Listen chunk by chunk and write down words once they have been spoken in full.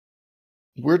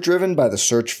We're driven by the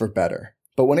search for better.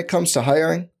 But when it comes to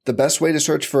hiring, the best way to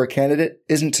search for a candidate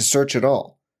isn't to search at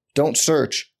all. Don't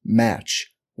search,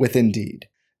 match with Indeed.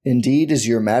 Indeed is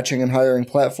your matching and hiring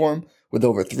platform with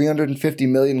over 350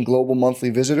 million global monthly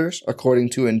visitors,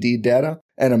 according to Indeed data,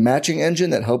 and a matching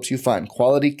engine that helps you find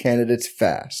quality candidates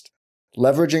fast.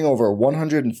 Leveraging over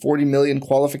 140 million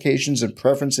qualifications and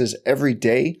preferences every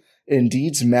day,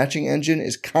 Indeed's matching engine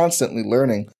is constantly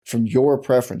learning from your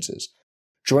preferences.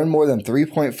 Join more than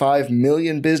 3.5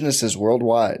 million businesses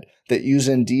worldwide that use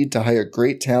Indeed to hire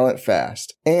great talent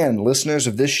fast. And listeners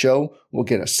of this show will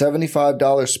get a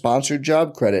 $75 sponsored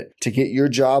job credit to get your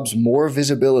jobs more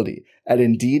visibility at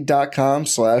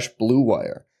Indeed.com/Blue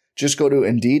Wire. Just go to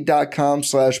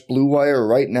Indeed.com/Blue Wire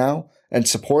right now and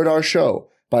support our show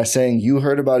by saying you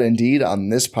heard about Indeed on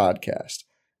this podcast.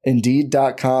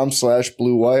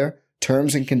 Indeed.com/Blue Wire.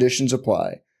 Terms and conditions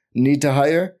apply. Need to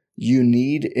hire? You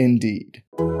need Indeed.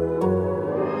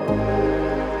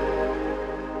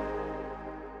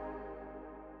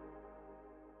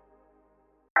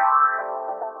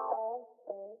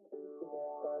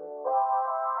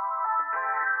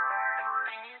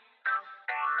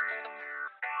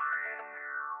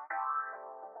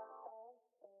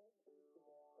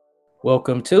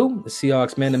 Welcome to the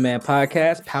Seahawks Man-to-Man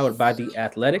podcast, powered by The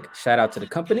Athletic. Shout out to the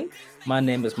company. My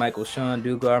name is Michael Sean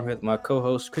Dugar. I'm here with my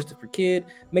co-host, Christopher Kidd.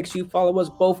 Make sure you follow us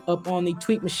both up on the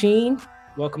tweet machine.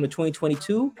 Welcome to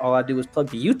 2022. All I do is plug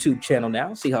the YouTube channel now,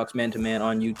 Seahawks Man-to-Man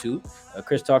on YouTube.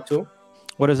 Chris, talk to him.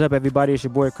 What is up, everybody? It's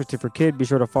your boy, Christopher Kidd. Be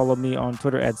sure to follow me on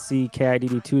Twitter at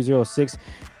CKIDD206,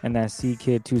 and that's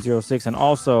CKid206. And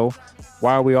also,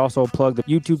 while we also plug the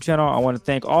YouTube channel, I want to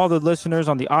thank all the listeners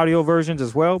on the audio versions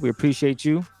as well. We appreciate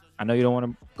you. I know you don't want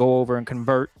to go over and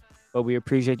convert, but we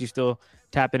appreciate you still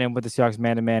tapping in with the Seahawks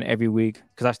Man-to-Man every week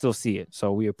because I still see it.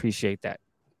 So we appreciate that.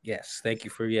 Yes, thank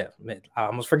you for, man, I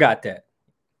almost forgot that.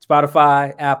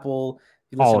 Spotify, Apple,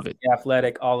 all of it. The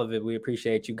Athletic, all of it. We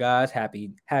appreciate you guys.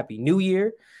 Happy New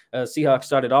Year. Seahawks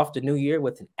started off the new year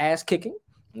with an ass kicking.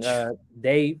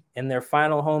 They, in their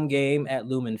final home game at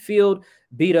Lumen Field,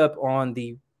 beat up on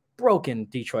the broken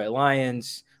Detroit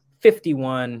Lions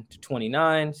 51-29.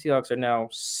 Seahawks are now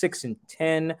 6-10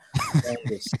 in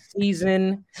this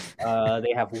season.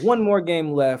 They have one more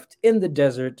game left in the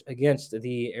desert against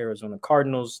the Arizona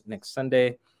Cardinals next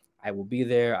Sunday. I will be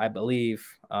there, I believe.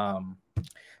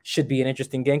 Should be an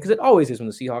interesting game because it always is when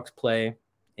the Seahawks play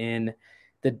in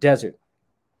the desert.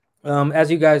 As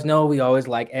you guys know, we always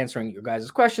like answering your guys'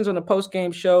 questions on the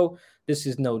post-game show. This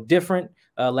is no different.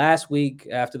 Last week,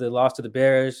 after the loss to the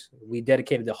Bears, we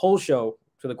dedicated the whole show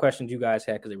to the questions you guys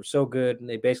had because they were so good, and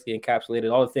they basically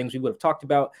encapsulated all the things we would have talked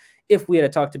about if we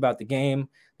had talked about the game.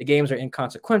 The games are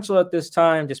inconsequential at this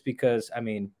time just because,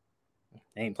 they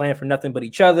ain't playing for nothing but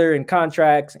each other and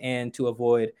contracts and to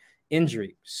avoid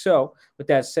injury. So with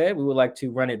that said, we would like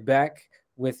to run it back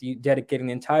with you dedicating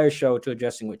the entire show to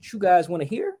addressing what you guys want to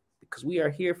hear because we are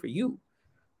here for you,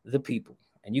 the people.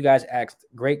 And you guys asked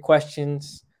great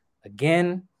questions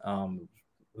again.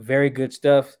 Very good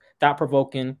stuff,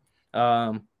 thought-provoking,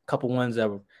 couple ones that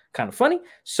were kind of funny.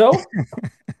 So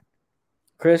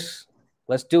Chris,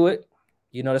 let's do it.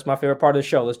 You know, that's my favorite part of the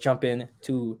show. Let's jump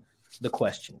into the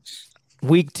questions.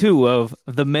 Week 2 of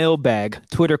the mailbag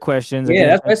Twitter questions. Yeah,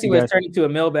 that's basically what's turned into a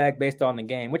mailbag based on the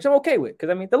game, which I'm okay with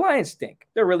because, the Lions stink.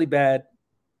 They're really bad.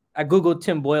 I Googled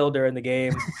Tim Boyle during the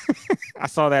game. I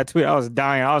saw that tweet. I was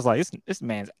dying. I was like, this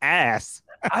man's ass.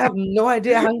 I have no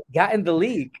idea how he got in the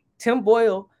league. Tim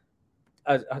Boyle,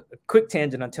 a quick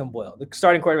tangent on Tim Boyle, the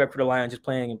starting quarterback for the Lions, just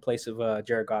playing in place of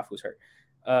Jared Goff, who's hurt.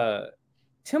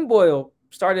 Tim Boyle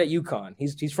started at UConn.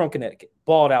 He's from Connecticut,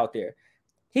 balled out there.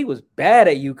 He was bad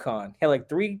at UConn. He had like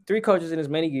three coaches in as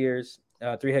many years,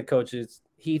 3 head coaches.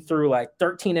 He threw like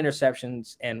 13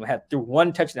 interceptions and threw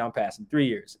 1 touchdown pass in 3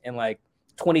 years in like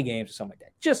 20 games or something like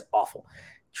that. Just awful.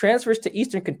 Transfers to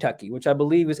Eastern Kentucky, which I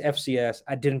believe is FCS.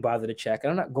 I didn't bother to check.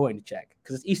 I'm not going to check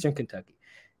because it's Eastern Kentucky.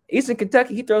 Eastern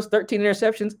Kentucky, he throws 13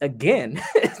 interceptions again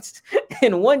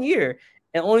in 1 year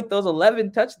and only throws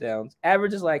 11 touchdowns.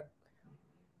 Averages like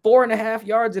 4.5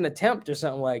 yards an attempt or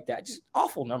something like that. Just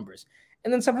awful numbers.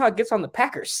 And then somehow it gets on the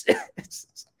Packers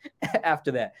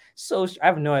after that. So I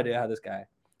have no idea how this guy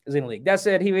is in the league. That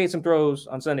said, he made some throws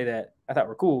on Sunday that I thought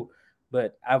were cool.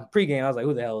 But pregame, I was like,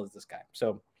 who the hell is this guy?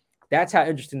 So that's how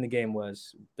interesting the game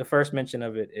was. The first mention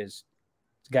of it is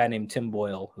a guy named Tim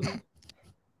Boyle. Who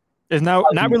is now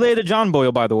not related to John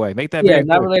Boyle, by the way. Make that very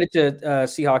not related to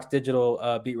Seahawks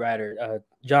digital beat writer,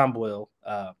 John Boyle.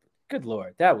 Good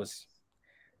Lord.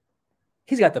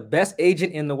 He's got the best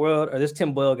agent in the world, or this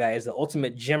Tim Boyle guy is the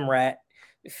ultimate gym rat,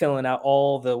 filling out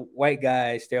all the white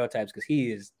guy stereotypes because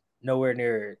he is nowhere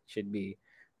near it should be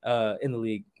in the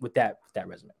league with that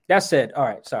resume. That said, all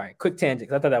right, sorry, quick tangent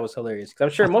because I thought that was hilarious. Because I'm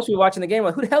sure most people watching the game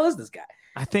like, who the hell is this guy?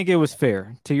 I think it was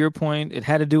fair. To your point, it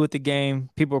had to do with the game.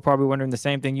 People were probably wondering the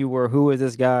same thing you were. Who is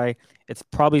this guy? It's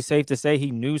probably safe to say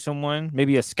he knew someone,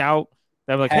 maybe a scout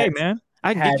that was like, "Hey, man,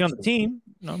 I can get you on the team.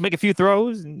 Make a few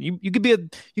throws, and you could be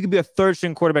a third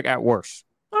string quarterback at worst."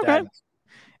 Okay.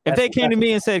 If they came to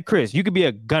me and said, "Chris, you could be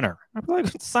a gunner," I'd be like,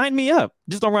 "Sign me up.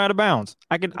 Just don't run out of bounds.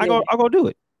 I'll go do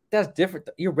it." That's different.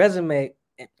 Your resume.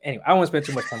 Anyway, I won't spend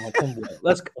too much time on him.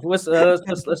 Let's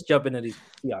jump into these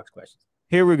Seahawks questions.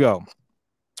 Here we go.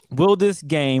 Will this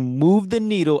game move the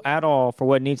needle at all for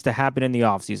what needs to happen in the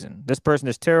offseason? This person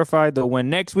is terrified they'll win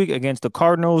next week against the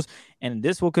Cardinals, and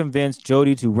this will convince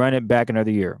Jody to run it back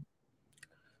another year.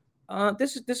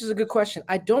 This is a good question.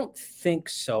 I don't think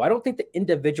so. I don't think the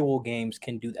individual games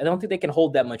can do that. I don't think they can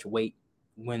hold that much weight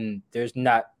when there's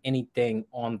not anything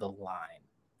on the line.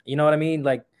 You know what I mean?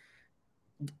 Like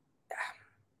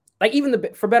even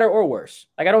for better or worse.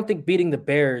 Like I don't think beating the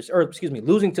Bears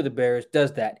losing to the Bears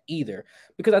does that either,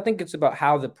 because I think it's about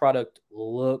how the product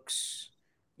looks.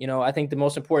 You know, I think the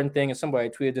most important thing, and somebody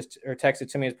tweeted this or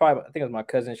texted to me, is probably, I think it was my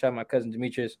cousin, shout out my cousin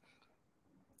Demetrius.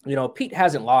 You know, Pete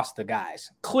hasn't lost the guys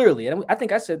clearly, and I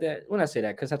think I said that when I say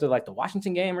that because after like the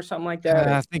Washington game or something like that.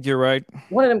 I think you're right.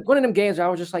 One of them games, I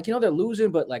was just like, they're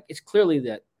losing, but like it's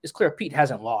clear Pete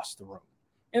hasn't lost the room.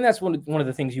 And that's one of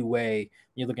the things you weigh when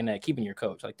you're looking at keeping your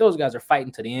coach. Like those guys are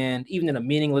fighting to the end. Even in a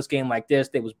meaningless game like this,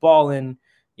 they was balling.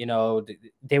 You know,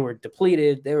 they were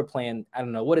depleted. They were playing, I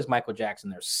don't know, what is Michael Jackson,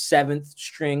 their 7th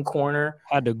string corner?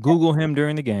 I had to Google him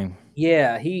during the game.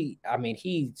 Yeah, he's,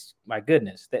 my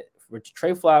goodness. That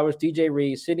Trey Flowers, DJ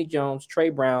Reed, Sidney Jones,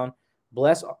 Trey Brown,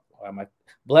 Bless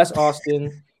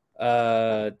Austin,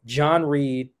 John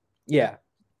Reed. Yeah.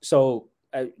 So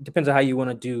it depends on how you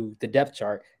want to do the depth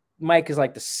chart. Mike is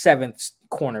like the 7th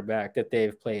cornerback that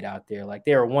they've played out there. Like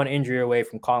they were one injury away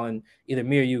from calling either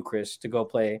me or you, Chris, to go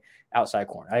play outside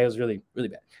corner. It was really, really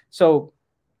bad. So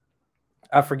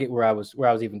I forget where I was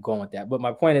even going with that. But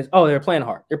my point is, they're playing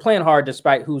hard. They're playing hard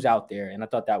despite who's out there. And I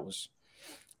thought that was,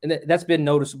 and that's been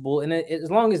noticeable. And as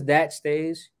long as that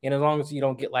stays, and as long as you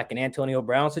don't get like an Antonio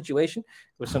Brown situation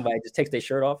where somebody just takes their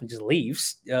shirt off and just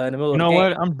leaves in the middle of the game. You know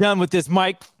what? I'm done with this,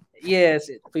 Mike.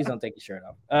 Yes, please don't take your shirt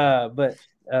off. But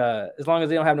as long as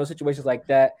they don't have no situations like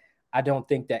that, I don't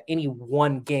think that any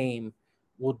one game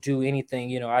will do anything.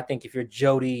 You know, I think if you're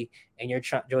Jody and you're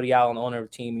Jody Allen, owner of the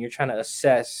team, and you're trying to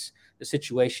assess the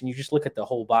situation, you just look at the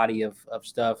whole body of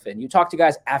stuff, and you talk to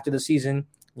guys after the season.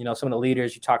 You know, some of the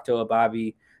leaders. You talk to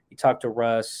Bobby, you talk to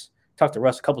Russ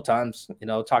a couple times. You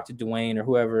know, talk to Dwayne or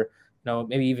whoever. You know,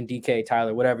 maybe even DK,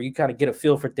 Tyler, whatever. You kind of get a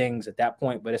feel for things at that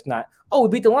point, but it's not, we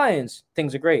beat the Lions,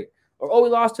 things are great. Or, we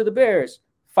lost to the Bears,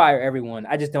 fire everyone.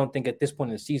 I just don't think at this point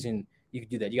in the season you could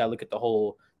do that. You got to look at the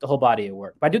whole body of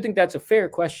work. But I do think that's a fair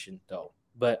question, though.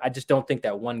 But I just don't think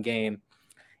that one game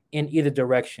in either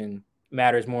direction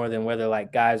matters more than whether,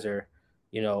 like, guys are,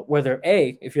 whether,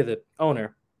 if you're the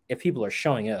owner, if people are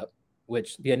showing up,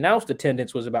 which the announced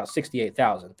attendance was about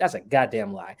 68,000. That's a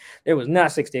goddamn lie. There was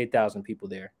not 68,000 people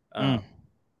there.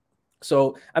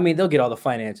 So, I mean, they'll get all the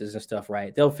finances and stuff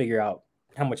right. They'll figure out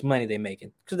how much money they're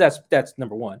making, because that's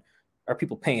number one. Are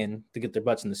people paying to get their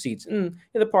butts in the seats? And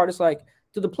the other part is like,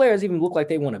 do the players even look like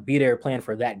they want to be there playing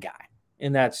for that guy?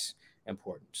 And that's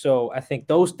important. So I think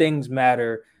those things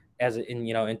matter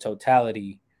in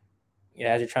totality.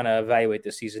 As you're trying to evaluate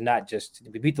this season, not just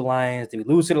did we beat the Lions, did we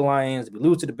lose to the Lions, did we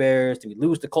lose to the Bears, did we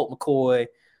lose to Colt McCoy?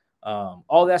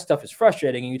 All that stuff is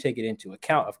frustrating, and you take it into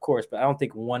account, of course, but I don't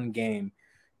think one game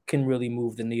can really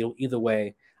move the needle either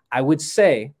way. I would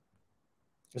say,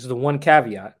 this is the one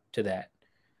caveat to that,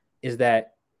 is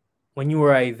that when you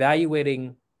are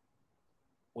evaluating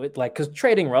because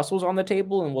trading Russell's on the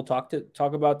table, and we'll talk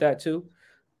about that too,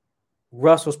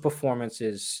 Russell's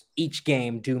performances each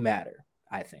game do matter,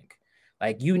 I think.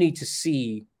 Like, you need to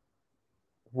see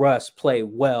Russ play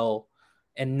well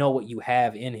and know what you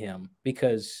have in him,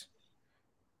 because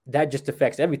that just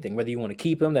affects everything. Whether you want to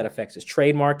keep him, that affects his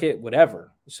trade market,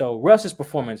 whatever. So Russ's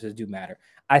performances do matter,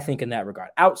 I think, in that regard.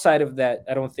 Outside of that,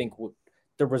 I don't think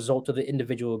the result of the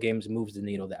individual games moves the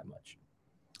needle that much.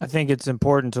 I think it's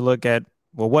important to look at,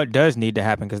 what does need to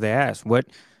happen, because they asked, will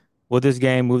this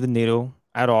game move the needle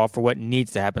at all for what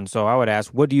needs to happen? So I would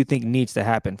ask, what do you think needs to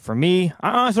happen? For me, I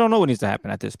honestly don't know what needs to happen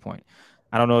at this point.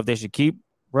 I don't know if they should keep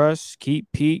Russ,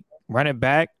 keep Pete, run it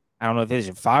back. I don't know if they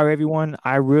should fire everyone.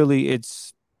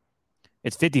 It's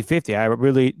 50-50. I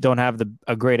really don't have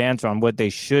a great answer on what they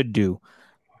should do.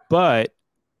 But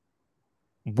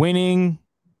winning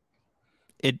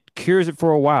it cures it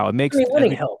for a while. It makes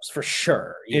winning helps for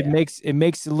sure. Yeah. It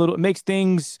makes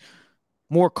things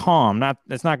more calm.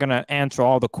 It's not going to answer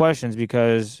all the questions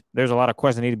because there's a lot of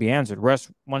questions that need to be answered. Russ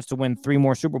wants to win 3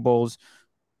 more Super Bowls.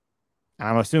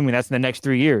 I'm assuming that's in the next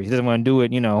 3 years. He doesn't want to do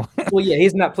it, Well, yeah,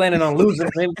 he's not planning on losing.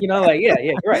 Yeah,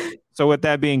 you're right. So with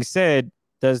that being said,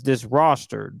 does this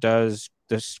roster, does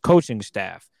this coaching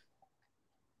staff,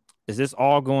 is this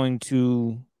all going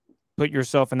to put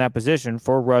yourself in that position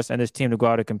for Russ and his team to go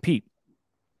out and compete?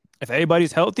 If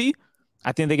everybody's healthy,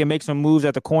 I think they can make some moves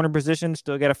at the corner position.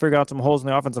 Still got to figure out some holes in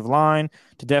the offensive line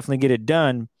to definitely get it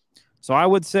done. So I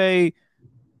would say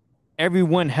every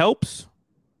win helps,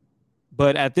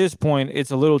 but at this point,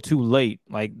 it's a little too late.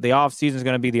 Like, the offseason is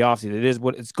going to be the offseason. It is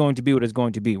what it's going to be, what it's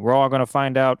going to be. We're all going to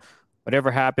find out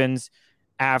whatever happens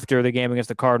after the game against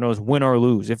the Cardinals, win or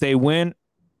lose. If they win,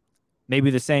 maybe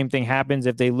the same thing happens.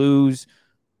 If they lose,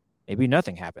 maybe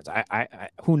nothing happens. I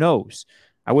who knows?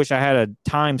 I wish I had a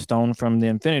time stone from the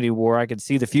Infinity War. I could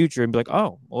see the future and be like,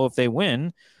 oh, well, if they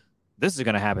win, this is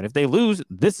going to happen. If they lose,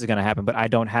 this is going to happen. But I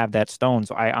don't have that stone.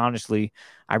 So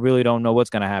I really don't know what's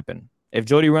going to happen. If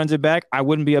Jody runs it back, I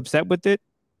wouldn't be upset with it.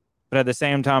 But at the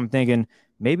same time, I'm thinking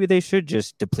maybe they should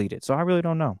just deplete it. So I really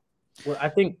don't know. Well, I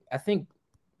think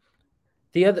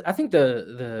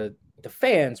the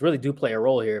fans really do play a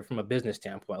role here from a business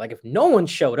standpoint. Like, if no one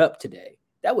showed up today,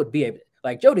 that would be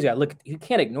like, Jody's got to look. You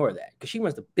can't ignore that because she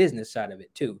runs the business side of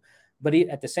it too. But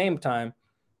at the same time,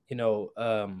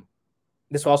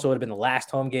 this also would have been the last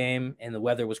home game, and the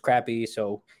weather was crappy,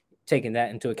 so taking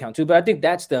that into account too. But I think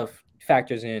that stuff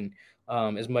factors in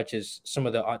as much as some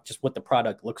of the just what the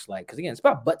product looks like. Because again, it's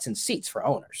about butts and seats for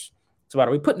owners. It's about,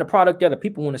 are we putting a product there that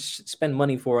people want to spend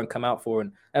money for and come out for,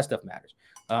 and that stuff matters.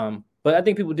 But I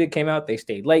think people came out. They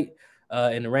stayed late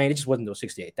in the rain. It just wasn't those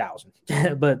 68,000,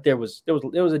 but there was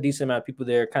a decent amount of people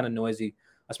there, kind of noisy,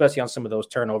 especially on some of those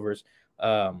turnovers.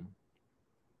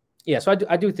 Yeah, so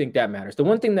I do think that matters. The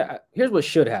one thing here's what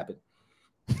should happen.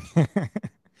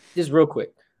 Just real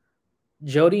quick,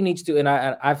 Jody needs to, and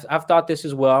I've thought this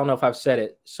as well. I don't know if I've said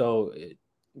it, so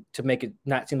to make it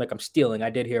not seem like I'm stealing, I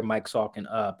did hear Mike Salk and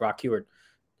Brock Heward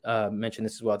mention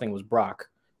this as well. I think it was Brock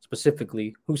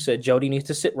specifically who said Jody needs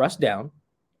to sit Russ down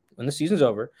when the season's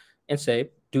over and say,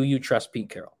 do you trust Pete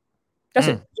Carroll? That's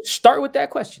it. Start with that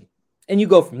question, and you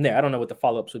go from there. I don't know what the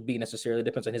follow-ups would be necessarily. It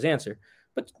depends on his answer,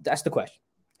 but that's the question.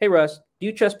 Hey, Russ, do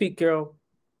you trust Pete Carroll?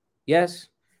 Yes.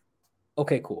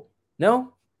 Okay, cool.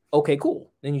 No? Okay,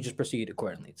 cool. Then you just proceed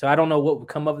accordingly. So I don't know what would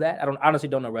come of that. I honestly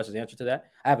don't know Russ's answer to that.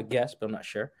 I have a guess, but I'm not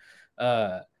sure.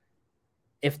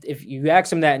 If you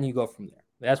ask him that and you go from there,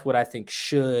 that's what I think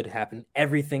should happen.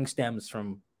 Everything stems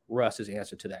from Russ's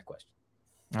answer to that question.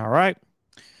 All right.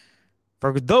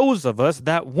 For those of us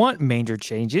that want major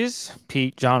changes,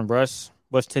 Pete, John, Russ,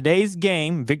 was today's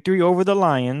game, victory over the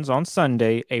Lions on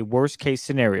Sunday, a worst-case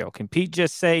scenario? Can Pete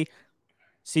just say,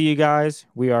 see you guys,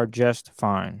 we are just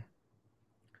fine?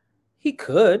 He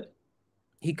could,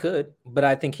 but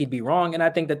I think he'd be wrong. And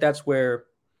I think that's where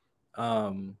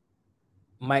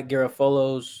Mike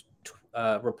Garafolo's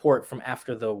report from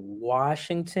after the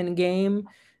Washington game,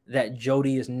 that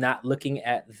Jody is not looking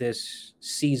at this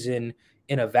season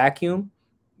in a vacuum.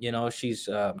 She's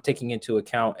taking into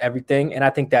account everything. And I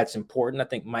think that's important. I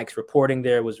think Mike's reporting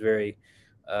there was very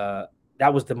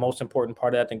that was the most important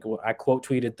part of it. I think I quote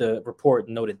tweeted the report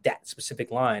and noted that specific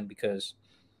line, because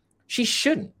she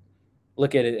shouldn't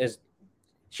look at it as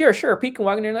sure. Pete can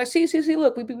walk in there and like, see,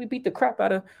 look, we beat the crap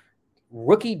out of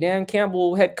rookie Dan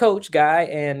Campbell, head coach guy,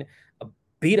 and a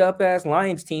beat up ass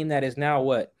Lions team that is now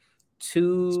what,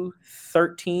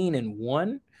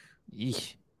 2-13-1.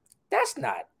 That's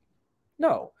not.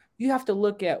 No, you have to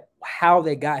look at how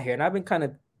they got here. And I've been kind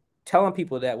of telling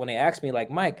people that when they ask me,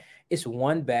 like, Mike, it's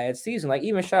one bad season. Like,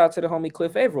 even shout out to the homie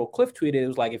Cliff Averill. Cliff tweeted, it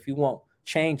was like, if you won't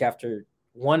change after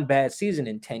one bad season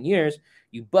in 10 years,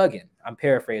 you bugging. I'm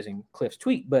paraphrasing Cliff's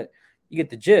tweet, but you get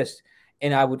the gist.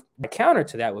 And the counter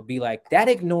to that would be like, that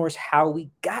ignores how we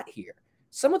got here.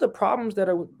 Some of the problems that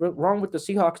are wrong with the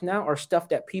Seahawks now are stuff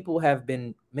that people have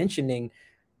been mentioning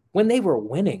when they were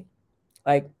winning.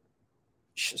 Like,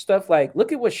 stuff like,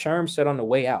 look at what Sherm said on the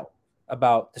way out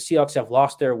about the Seahawks have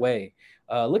lost their way.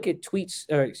 Look at Doug's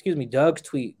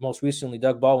tweet most recently,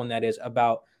 Doug Baldwin, that is,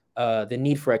 about the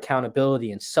need for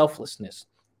accountability and selflessness.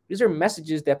 These are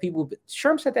messages that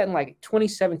Sherm said that in like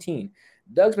 2017.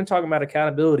 Doug's been talking about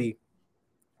accountability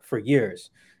for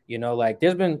years.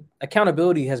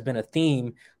 Accountability has been a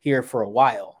theme here for a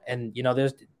while. And,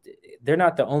 they're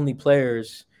not the only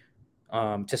players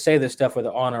to say this stuff,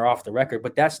 whether on or off the record,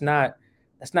 but that's not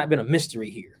been a mystery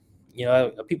here.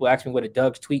 People ask me, what did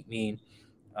Doug's tweet mean?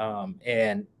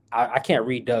 And I can't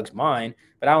read Doug's mind,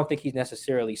 but I don't think he's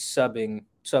necessarily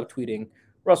subtweeting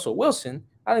Russell Wilson.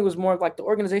 I think it was more like the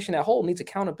organization at whole needs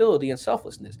accountability and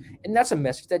selflessness. And that's a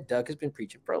message that Doug has been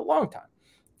preaching for a long time.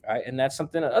 Right. And that's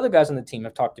something that other guys on the team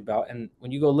have talked about. And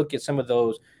when you go look at some of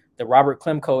those, the Robert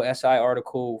Klemko SI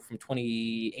article from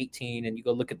 2018, and you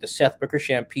go look at the Seth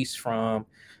Wickersham piece from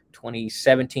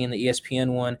 2017, the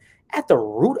ESPN one, at the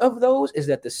root of those is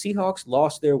that the Seahawks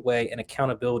lost their way and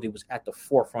accountability was at the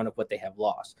forefront of what they have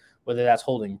lost, whether that's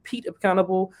holding Pete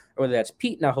accountable or whether that's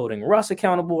Pete not holding Russ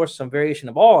accountable or some variation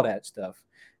of all that stuff.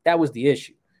 That was the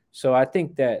issue. So I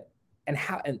think that and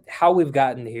how we've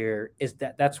gotten here is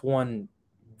that's one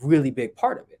really big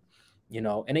part of it,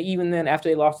 and even then after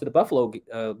they lost to the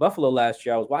Buffalo last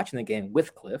year, I was watching the game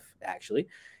with Cliff actually.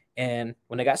 And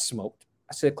when they got smoked,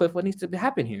 I said, Cliff, what needs to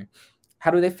happen here?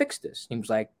 How do they fix this? He was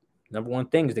like, number one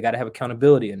thing is they got to have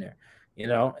accountability in there,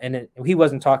 and he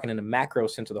wasn't talking in the macro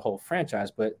sense of the whole franchise,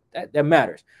 but that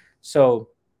matters. So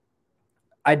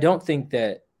I don't think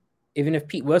that even if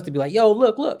Pete was to be like, yo,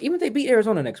 look, even if they beat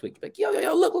Arizona next week, like, yo,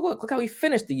 look how we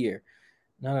finished the year.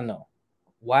 No.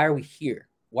 Why are we here?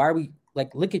 Why are we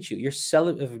like, look at you. You're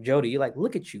celebrating Jody. You're like,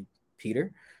 look at you,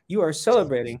 Peter. You are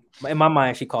celebrating. In my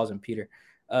mind, she calls him Peter.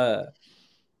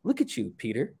 Look at you,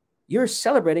 Peter. You're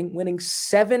celebrating winning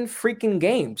 7 freaking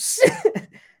games.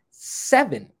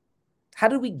 7. How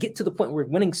did we get to the point where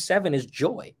winning 7 is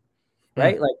joy?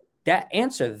 Right? Like that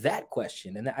answer that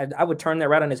question. And I would turn that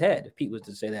right on his head if Pete was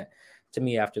to say that to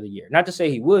me after the year. Not to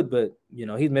say he would, but he's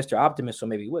Mr. Optimist, so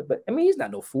maybe he would. But I mean, he's not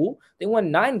no fool. They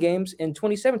won 9 games in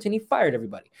 2017. He fired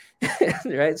everybody.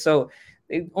 Right? So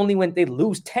they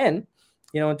lose 10,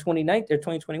 in 2019 or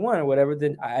 2021 or whatever,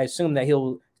 then I assume that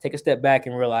he'll take a step back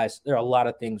and realize there are a lot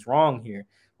of things wrong here,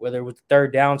 whether it was the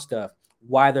third down stuff,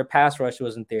 why their pass rush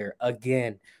wasn't there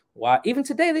again, why even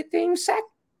today they didn't even sack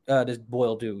this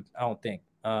Boyle dude, I don't think.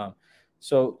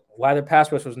 So why their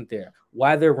pass rush wasn't there,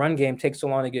 why their run game takes so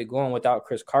long to get going without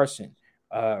Chris Carson,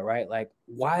 right? Like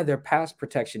why their pass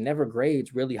protection never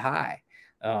grades really high,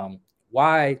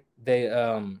 why they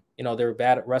they were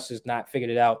bad at Russ has not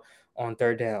figured it out on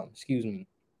third down. Excuse me.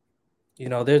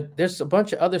 There's a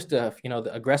bunch of other stuff,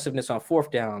 the aggressiveness on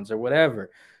fourth downs or whatever.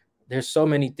 There's so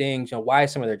many things, why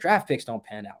some of their draft picks don't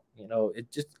pan out.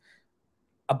 It just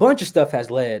a bunch of stuff has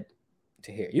led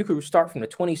to here. You could start from the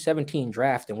 2017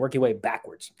 draft and work your way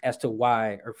backwards as to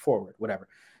why, or forward, whatever,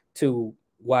 to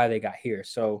why they got here.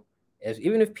 So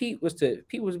even if Pete was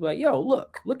like, yo,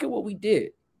 look at what we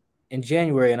did in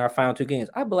January in our final 2 games,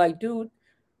 I'd be like, dude,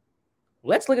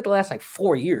 let's look at the last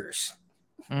 4 years.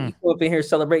 You go up in here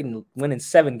celebrating winning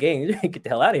 7 games. Get the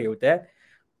hell out of here with that.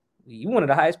 You one of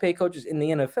the highest paid coaches in the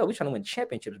NFL. We're trying to win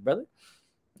championships, brother.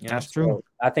 That's true.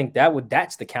 I think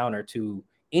that's the counter to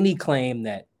any claim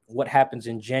that what happens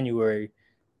in January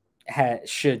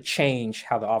should change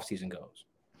how the offseason goes.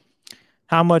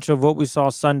 How much of what we saw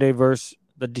Sunday versus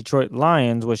the Detroit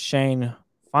Lions was Shane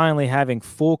finally having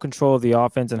full control of the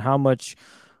offense, and how much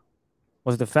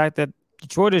was the fact that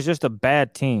Detroit is just a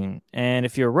bad team? And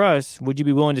if you're Russ, would you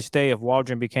be willing to stay if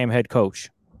Waldron became head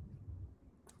coach?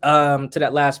 To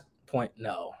that last point,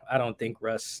 no. I don't think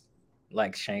Russ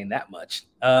likes Shane that much.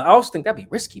 I also think that'd be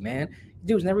risky, man.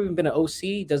 Dude's never even been an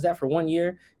OC, does that for 1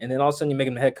 year, and then all of a sudden you make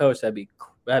him the head coach. That'd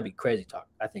be crazy talk,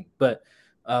 I think. But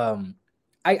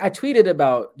I tweeted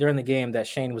about during the game that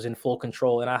Shane was in full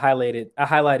control, and I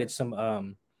highlighted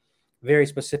some very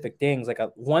specific things. Like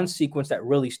one sequence that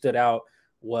really stood out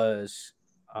was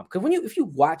because if you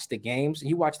watch the games and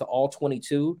you watch the all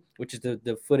 22, which is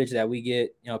the footage that we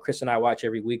get, Chris and I watch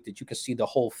every week, that you can see the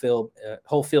whole field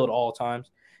all times.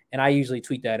 And I usually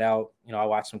tweet that out. I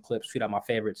watch some clips, tweet out my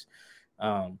favorites.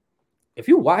 If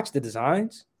you watch the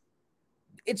designs,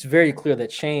 it's very clear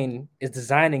that Shane is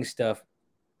designing stuff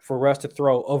for us to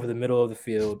throw over the middle of the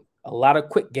field. A lot of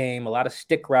quick game, a lot of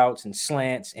stick routes and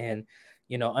slants and,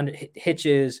 under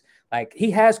hitches. Like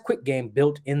he has quick game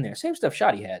built in there. Same stuff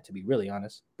Shoddy had, to be really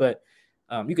honest. But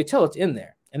you could tell it's in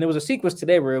there. And there was a sequence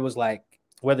today where it was like,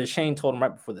 whether Shane told him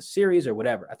right before the series or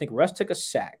whatever, I think Russ took a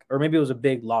sack, or maybe it was a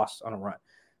big loss on a run.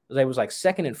 It was like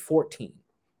 2nd and 14.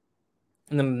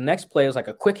 And then the next play was like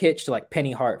a quick hitch to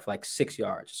Penny Hart for 6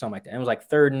 yards, something like that. And it was like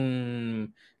 3rd and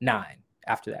 9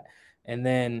 after that. And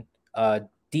then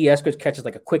D. Eskridge catches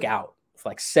a quick out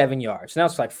for 7 yards. Now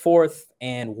it's 4th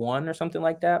and 1 or something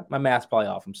like that. My math's probably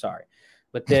off. I'm sorry.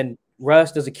 But then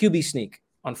Russ does a QB sneak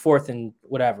on 4th and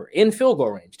whatever in field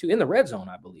goal range too, in the red zone,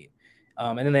 I believe.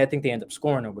 And then I think they end up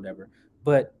scoring or whatever.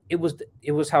 But it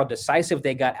was how decisive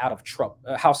they got out of trouble.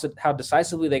 How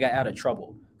decisively they got out of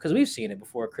trouble, because we've seen it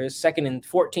before, Chris. 2nd and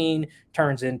 14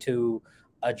 turns into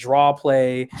a draw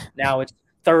play. Now it's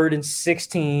 3rd and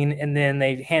 16, and then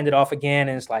they hand it off again,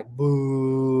 and it's like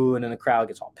boo, and then the crowd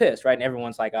gets all pissed, right? And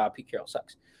everyone's like, Pete Carroll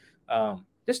sucks.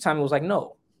 This time it was like,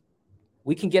 no,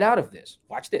 we can get out of this.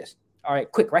 Watch this. All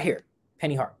right, quick, right here.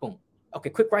 Penny Hart, boom. Okay,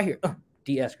 quick, right here.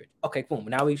 D. Eskridge. Okay, boom.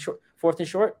 Now we 4th and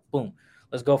short, boom.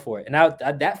 Let's go for it. And now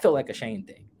that felt like a Shane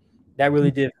thing. That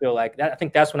really did feel like that. I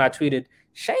think that's when I tweeted,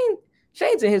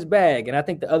 Shane's in his bag. And I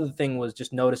think the other thing was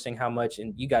just noticing how much,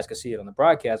 and you guys can see it on the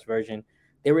broadcast version,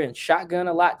 they were in shotgun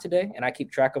a lot today. And I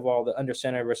keep track of all the under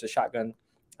center versus shotgun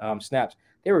snaps.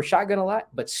 They were shotgun a lot,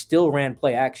 but still ran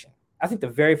play action. I think the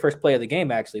very first play of the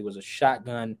game actually was a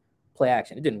shotgun play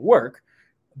action. It didn't work,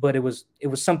 but it was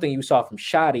something you saw from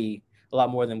Shotty a lot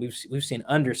more than we've seen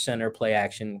under center play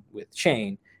action with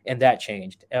Shane, and that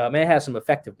changed. And it has some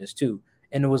effectiveness too.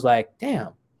 And it was like,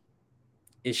 damn,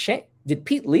 did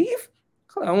Pete leave?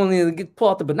 I want to pull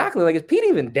out the binocular. Like, is Pete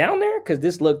even down there? Because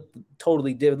this looked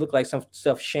like some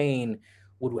stuff Shane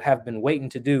would have been waiting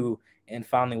to do and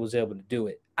finally was able to do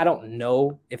it. I don't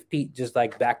know if Pete just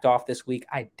like backed off this week.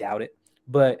 I doubt it.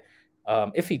 But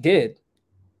if he did,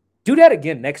 do that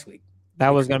again next week. That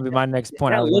was going to be my next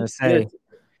point. I was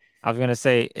going to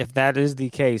say, if that is the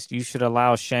case, you should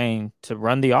allow Shane to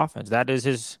run the offense. That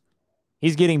is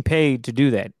he's getting paid to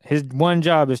do that. His one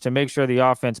job is to make sure the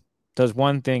offense does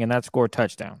one thing, and that's score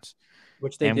touchdowns.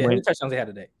 Which they did. How many touchdowns they had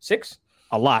today? 6?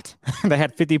 A lot. They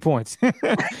had 50 points.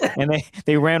 And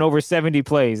they ran over 70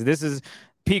 plays. This is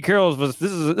Pete Carroll's this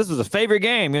was a favorite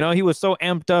game. You know, he was so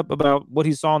amped up about what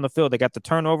he saw on the field. They got the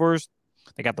turnovers,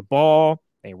 they got the ball,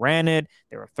 they ran it,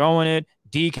 they were throwing it.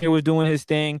 DK was doing his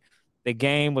thing. The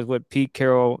game was what Pete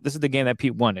Carroll. This is the game that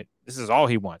Pete wanted. This is all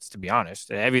he wants, to be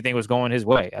honest. Everything was going his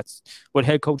way. That's what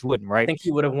head coach wouldn't, right? I think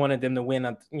he would have wanted them to win,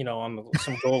 on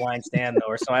some goal line stand though,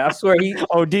 or something. I swear he.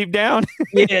 Oh, deep down.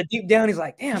 Yeah, deep down, he's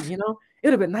like, damn, it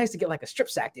would have been nice to get like a strip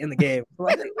sack to end the game.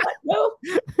 Like, no,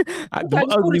 the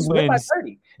ugly wins.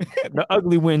 The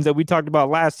ugly wins that we talked about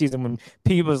last season when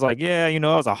Pete was like, yeah, it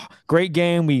was a great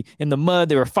game. We in the mud,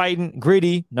 they were fighting,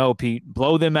 gritty. No, Pete,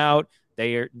 blow them out.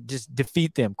 They are just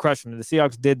defeat them, crush them. The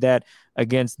Seahawks did that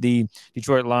against the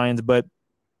Detroit Lions, but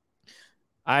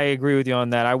I agree with you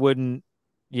on that. I wouldn't.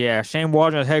 Yeah, Shane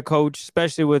Waldron as head coach,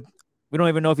 especially with we don't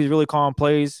even know if he's really calling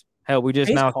plays. Hell, we just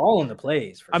he's now calling the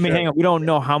plays. I mean, hang on, we don't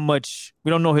know how much. We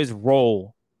don't know his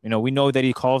role. We know that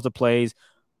he calls the plays.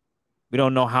 We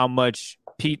don't know how much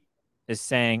Pete is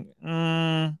saying.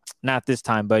 Not this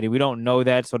time, buddy. We don't know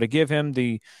that. So to give him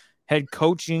the head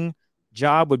coaching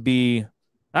job would be.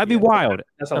 That'd be wild.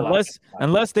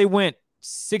 Unless they went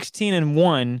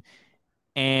 16-1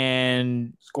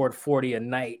 and scored 40 a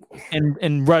night.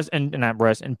 And Russ and not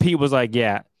Russ and Pete was like,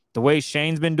 yeah, the way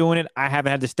Shane's been doing it, I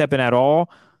haven't had to step in at all.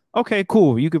 Okay,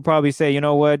 cool. You could probably say, you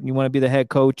know what, you want to be the head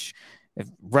coach. If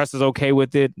Russ is okay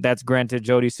with it, that's granted.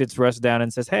 Jody sits Russ down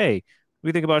and says, hey, what do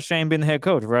you think about Shane being the head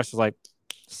coach? Russ was like,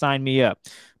 sign me up.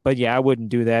 But yeah, I wouldn't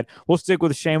do that. We'll stick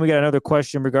with Shane. We got another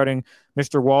question regarding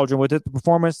Mr. Waldron. With his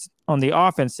performance on the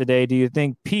offense today, do you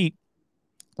think Pete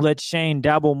let Shane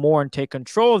dabble more and take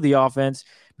control of the offense?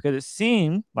 Because it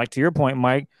seemed, like to your point,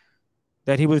 Mike,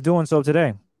 that he was doing so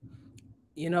today.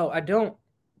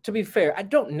 To be fair, I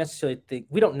don't necessarily think,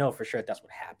 we don't know for sure if that's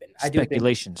what happened.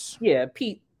 Speculations.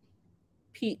 Pete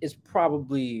is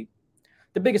probably,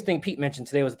 the biggest thing Pete mentioned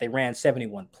today was that they ran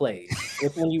 71 plays.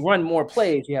 When you run more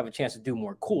plays, you have a chance to do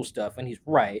more cool stuff. And he's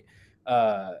right.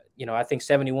 I think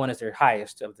 71 is their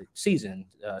highest of the season.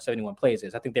 71 plays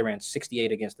is. I think they ran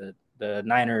 68 against the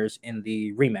Niners in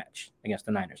the rematch against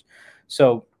the Niners.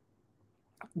 So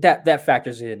that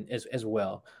factors in as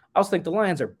well. I also think the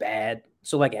Lions are bad.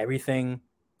 So like everything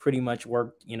pretty much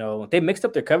worked. They mixed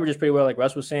up their coverages pretty well. Like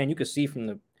Russ was saying, you could see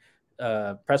from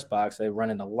the press box, they're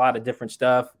running a lot of different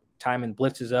stuff, timing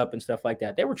blitzes up and stuff like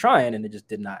that. They were trying, and it just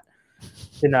did not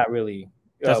really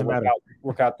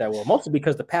work out that well. Mostly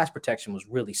because the pass protection was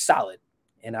really solid.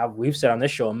 And we've said on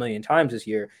this show a million times this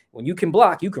year, when you can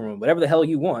block, you can run whatever the hell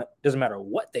you want. Doesn't matter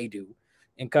what they do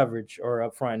in coverage or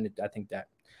up front. I think that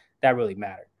really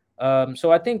mattered.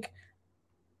 So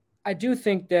I do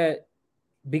think that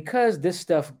because this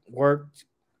stuff worked,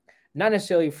 not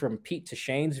necessarily from Pete to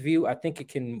Shane's view, I think it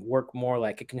can work more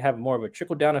like it can have more of a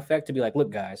trickle-down effect to be like,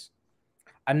 look, guys,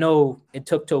 I know it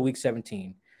took till week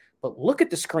 17, but look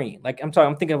at the screen. Like I'm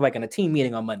thinking of like in a team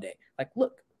meeting on Monday. Like,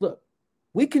 look,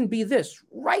 we can be this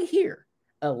right here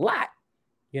a lot,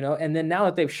 and then now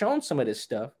that they've shown some of this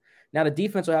stuff, now the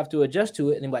defense will have to adjust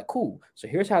to it, and they're like, cool. So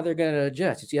here's how they're going to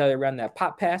adjust. You see how they ran that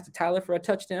pop pass to Tyler for a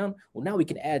touchdown? Well, now we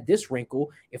can add this wrinkle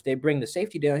if they bring the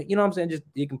safety down. You know what I'm saying? Just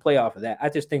you can play off of that. I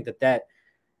just think that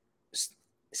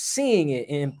seeing it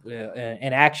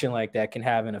in action like that can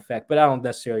have an effect. But I don't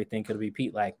necessarily think it'll be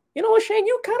Pete like, you know what, Shane,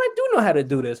 you kind of do know how to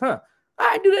do this, huh?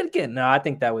 I do that again. No, I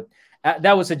think that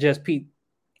would suggest Pete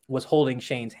was holding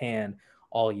Shane's hand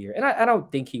all year, and I don't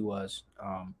think he was.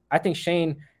 I think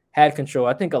Shane had control.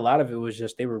 I think a lot of it was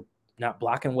just they were not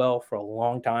blocking well for a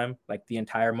long time, like the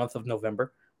entire month of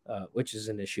November, which is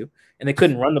an issue, and they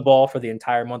couldn't run the ball for the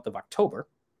entire month of October,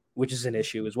 which is an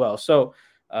issue as well. So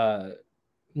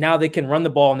now they can run the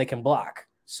ball and they can block.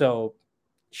 So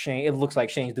Shane, it looks like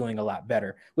Shane's doing a lot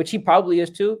better, which he probably is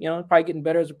too. You know, probably getting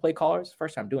better as a play caller. It's the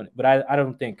first time doing it, but I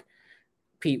don't think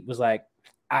Pete was like,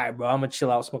 all right, bro, I'm gonna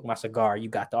chill out, smoke my cigar. You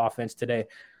got the offense today.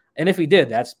 And if he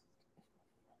did, I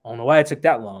don't know why it took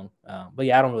that long. But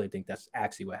yeah, I don't really think that's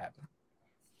actually what happened.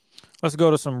 Let's go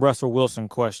to some Russell Wilson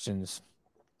questions.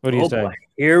 What do you say? Boy.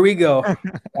 Here we go. All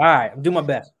right, I'm doing my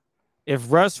best. If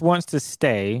Russ wants to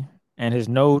stay and his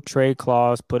no trade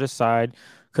clause put aside,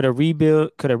 could a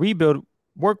rebuild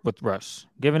work with Russ?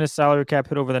 Given his salary cap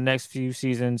hit over the next few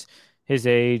seasons, his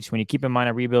age, when you keep in mind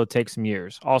a rebuild takes some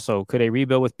years. Also, could a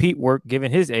rebuild with Pete work given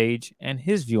his age and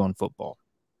his view on football?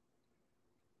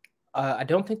 I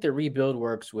don't think the rebuild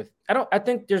works with. I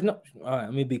think there's no.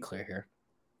 Let me be clear here.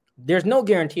 There's no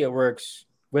guarantee it works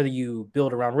whether you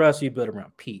build around Russ or you build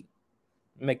around Pete.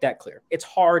 Make that clear. It's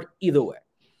hard either way.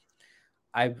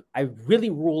 I really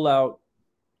rule out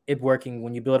it working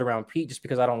when you build around Pete just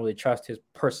because I don't really trust his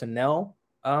personnel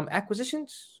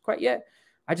acquisitions quite yet.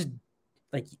 I just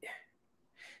like.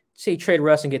 Say trade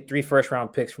Russ and get 3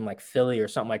 first-round picks from like Philly or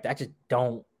something like that. I just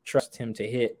don't trust him to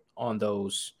hit on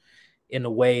those in a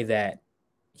way that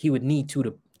he would need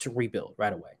to rebuild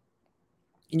right away.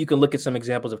 And you can look at some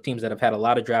examples of teams that have had a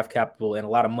lot of draft capital and a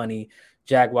lot of money.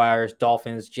 Jaguars,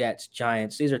 Dolphins, Jets,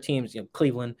 Giants. These are teams,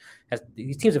 Cleveland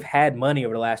these teams have had money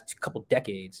over the last couple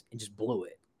decades and just blew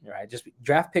it, right? Just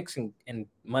draft picks and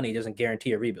money doesn't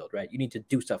guarantee a rebuild, right? You need to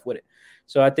do stuff with it.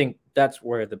 So I think that's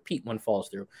where the Pete one falls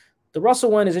through. The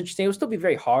Russell one is interesting. It will still be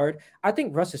very hard. I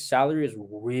think Russ's salary is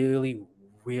really,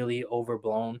 really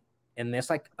overblown in this.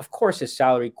 Like, of course, his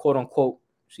salary, quote unquote,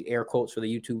 see air quotes for the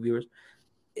YouTube viewers,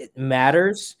 it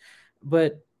matters.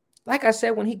 But like I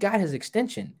said, when he got his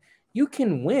extension, you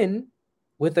can win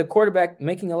with a quarterback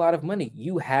making a lot of money.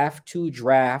 You have to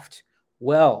draft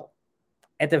well.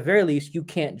 At the very least, you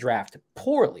can't draft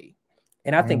poorly.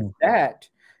 And I think that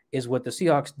is what the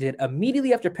Seahawks did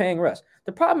immediately after paying Russ.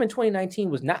 The problem in 2019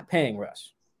 was not paying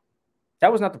Russ.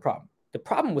 That was not the problem. The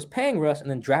problem was paying Russ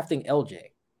and then drafting LJ,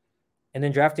 and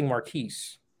then drafting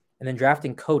Marquise, and then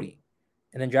drafting Cody,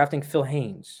 and then drafting Phil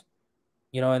Haynes,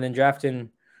 and then drafting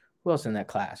who else in that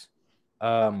class?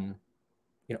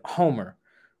 Homer,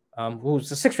 who was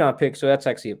the 6th-round pick, so that's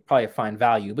actually probably a fine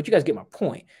value. But you guys get my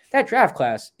point. That draft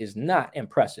class is not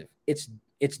impressive. It's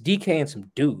DK and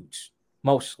some dudes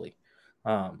mostly.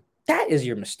 That is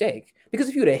your mistake, because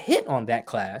if you would have hit on that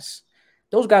class,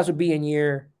 those guys would be in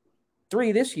year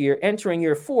 3 this year, entering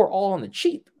year 4, all on the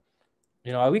cheap.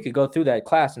 We could go through that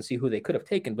class and see who they could have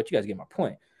taken, but you guys get my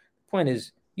point. The point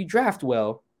is, you draft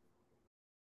well.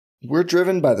 We're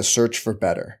driven by the search for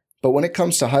better. But when it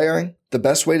comes to hiring, the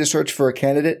best way to search for a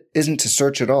candidate isn't to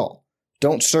search at all.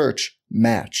 Don't search,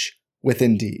 match with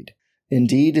Indeed.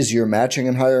 Indeed is your matching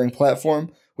and hiring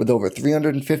platform with over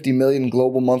 350 million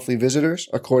global monthly visitors,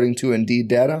 according to Indeed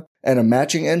data, and a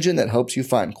matching engine that helps you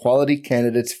find quality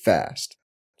candidates fast.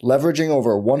 Leveraging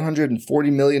over 140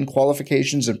 million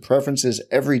qualifications and preferences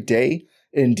every day,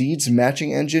 Indeed's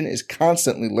matching engine is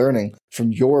constantly learning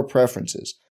from your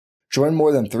preferences. Join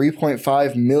more than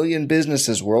 3.5 million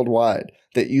businesses worldwide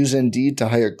that use Indeed to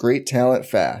hire great talent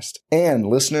fast. And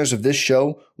listeners of this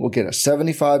show will get a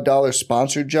 $75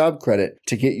 sponsored job credit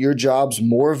to get your jobs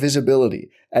more visibility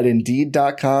at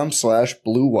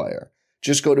Indeed.com/Blue Wire.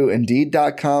 Just go to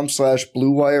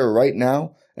Indeed.com/Blue Wire right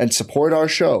now and support our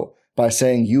show by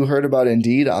saying you heard about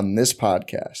Indeed on this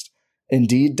podcast.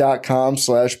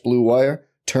 Indeed.com/Blue Wire.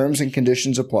 Terms and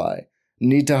conditions apply.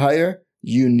 Need to hire?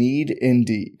 You need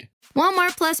Indeed.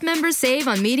 Walmart Plus members save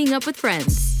on meeting up with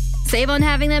friends. Save on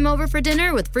having them over for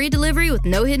dinner with free delivery with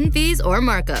no hidden fees or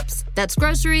markups. That's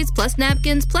groceries, plus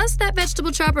napkins, plus that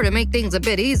vegetable chopper to make things a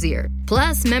bit easier.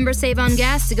 Plus, members save on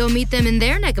gas to go meet them in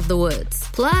their neck of the woods.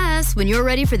 Plus, when you're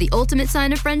ready for the ultimate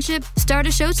sign of friendship, start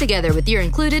a show together with your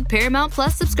included Paramount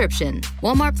Plus subscription.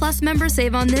 Walmart Plus members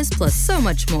save on this plus so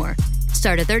much more.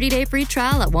 Start a 30-day free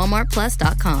trial at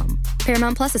walmartplus.com.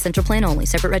 Paramount Plus Essential Plan only.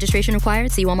 Separate registration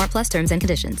required. See Walmart Plus terms and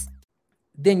conditions.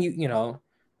 Then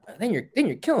then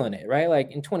you're killing it, right?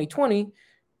 Like in 2020,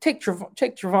 take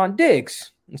Trevon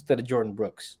Diggs instead of Jordan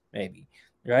Brooks, maybe.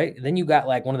 right? And then you got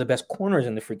like one of the best corners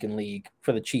in the freaking league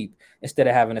for the cheap instead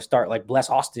of having to start like Bless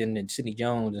Austin and Sidney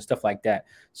Jones and stuff like that.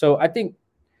 So I think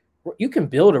you can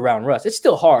build around Russ. It's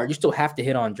still hard. You still have to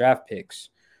hit on draft picks.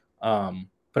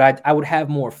 But I would have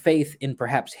more faith in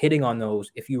perhaps hitting on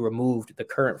those if you removed the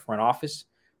current front office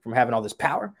from having all this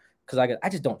power. Because I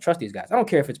just don't trust these guys. I don't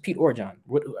care if it's Pete or John.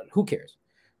 Who cares?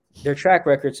 Their track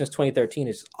record since 2013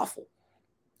 is awful.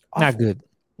 Not good.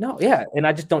 No, yeah. And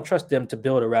I just don't trust them to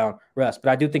build around Russ.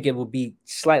 But I do think it will be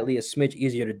slightly a smidge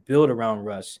easier to build around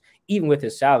Russ, even with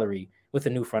his salary, with the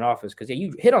new front office. Because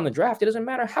you hit on the draft, it doesn't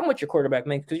matter how much your quarterback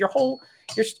makes, because your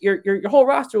whole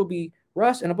roster will be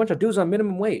Russ and a bunch of dudes on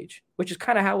minimum wage, which is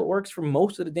kind of how it works for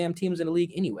most of the damn teams in the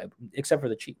league anyway, except for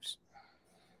the Chiefs.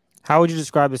 How would you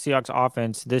describe the Seahawks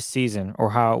offense this season, or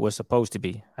how it was supposed to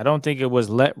be? I don't think it was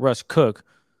let Russ cook,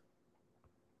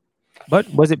 but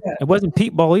it wasn't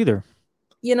Pete ball either.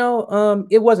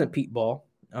 It wasn't Pete ball,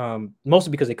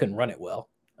 mostly because they couldn't run it well.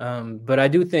 But I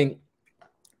do think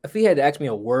if he had to ask me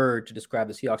a word to describe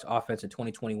the Seahawks offense in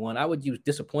 2021, I would use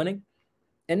disappointing.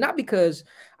 And not because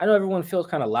I know everyone feels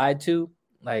kind of lied to,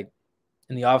 like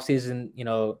in the offseason,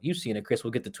 you've seen it, Chris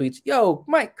will get the tweets. Yo,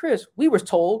 Mike, Chris, we were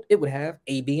told it would have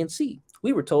A, B, and C.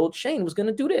 We were told Shane was going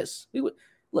to do this.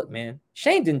 Look, man,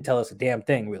 Shane didn't tell us a damn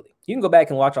thing, really. You can go back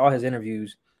and watch all his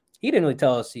interviews. He didn't really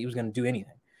tell us he was going to do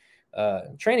anything.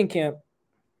 Training camp,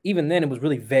 even then, it was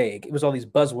really vague. It was all these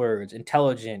buzzwords,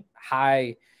 intelligent,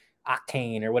 high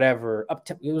octane, or whatever.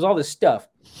 It was all this stuff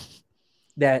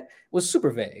that was super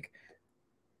vague.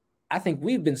 I think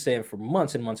we've been saying for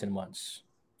months and months and months,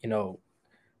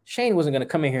 Shane wasn't going to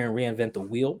come in here and reinvent the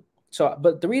wheel. So,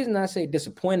 but the reason I say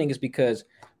disappointing is because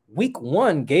week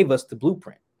 1 gave us the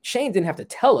blueprint. Shane didn't have to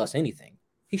tell us anything.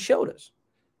 He showed us.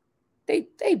 They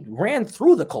ran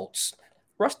through the Colts.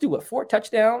 Russ threw 4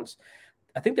 touchdowns.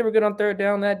 I think they were good on third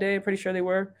down that day. Pretty sure they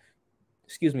were.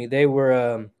 They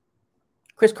were.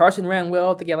 Chris Carson ran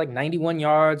well. I think he had like 91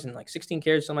 yards and like 16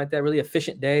 carries, something like that. Really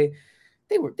efficient day.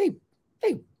 They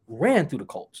ran through the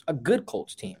Colts, a good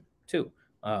Colts team too.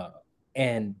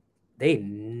 And they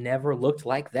never looked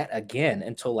like that again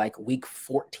until like week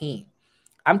 14.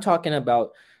 I'm talking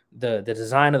about the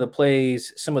design of the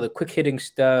plays, some of the quick hitting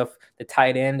stuff, the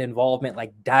tight end involvement,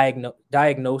 like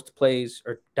diagnosed plays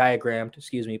or diagrammed,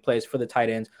 plays for the tight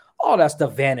ends. All that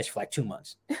stuff vanished for like 2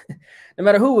 months. No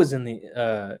matter who was in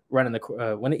the running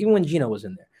even when Gino was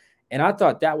in there. And I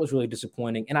thought that was really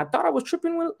disappointing. And I thought I was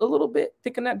tripping a little bit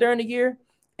thinking that during the year.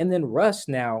 And then Russ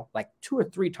now, like 2 or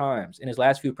 3 times in his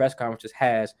last few press conferences,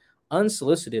 has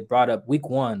unsolicited brought up week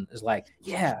 1 is like,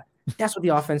 yeah, that's what the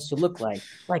offense should look like.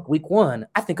 Like week 1.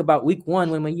 I think about week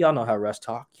 1 when y'all know how Russ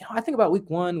talk. I think about week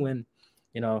 1 when,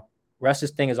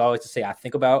 Russ's thing is always to say, I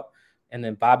think about. And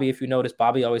then Bobby, if you notice,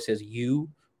 Bobby always says you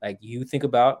think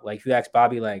about. Like if you ask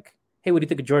Bobby, like, hey, what do you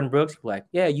think of Jordan Brooks? He's like,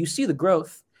 yeah, you see the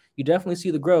growth. You definitely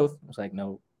see the growth. I was like,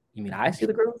 no, you mean I see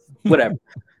the growth? Whatever.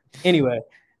 Anyway,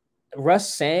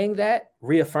 Russ saying that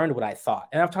reaffirmed what I thought.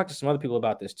 And I've talked to some other people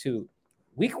about this too.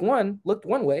 Week 1 looked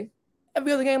one way.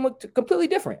 Every other game looked completely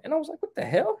different. And I was like, what the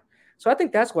hell? So I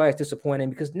think that's why it's disappointing,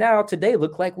 because now today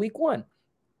looked like week 1.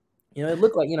 It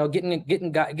looked like,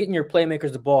 getting your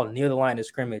playmakers the ball near the line of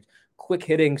scrimmage, quick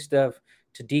hitting stuff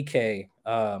to DK,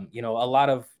 a lot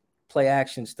of play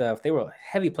action stuff. They were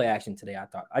heavy play action today, I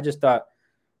thought. I just thought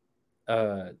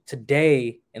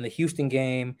today in the Houston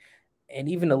game and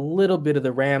even a little bit of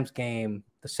the Rams game,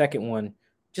 the second one,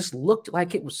 just looked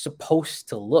like it was supposed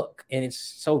to look. And it's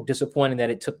so disappointing that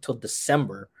it took till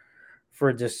December for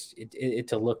it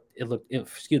to look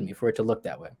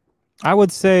that way. I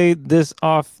would say this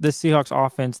Seahawks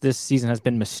offense this season has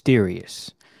been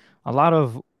mysterious. A lot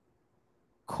of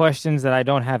questions that I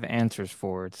don't have answers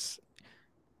for.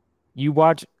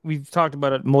 We've talked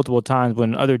about it multiple times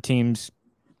when other teams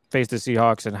face the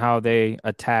Seahawks and how they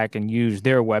attack and use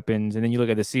their weapons. And then you look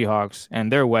at the Seahawks and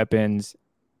their weapons,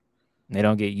 and they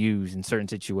don't get used in certain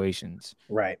situations.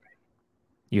 Right.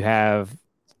 You have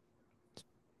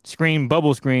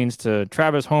bubble screens to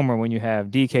Travis Homer when you have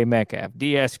DK Metcalf,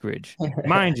 D. Eskridge.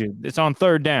 Mind you, it's on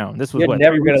third down. This was You're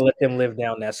never going to let them live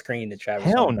down that screen to Travis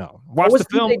Hell Homer. No. Watch the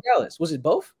film. Dallas? Was it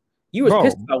both? You were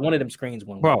pissed about one of them screens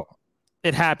one week.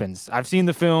 It happens. I've seen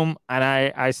the film, and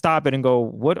I stop it and go,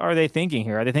 what are they thinking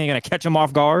here? Are they thinking going to catch him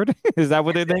off guard? Is that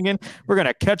what they're thinking? We're going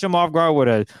to catch him off guard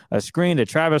with a screen to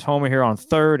Travis Homer here on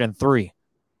 3rd and 3.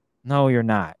 No, you're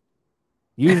not.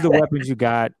 Use the weapons you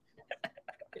got.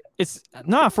 It's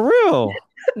not for real.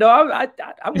 No,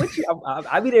 I'm with you.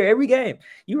 I'll be there every game.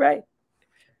 You're right.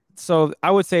 So I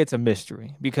would say it's a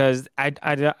mystery because I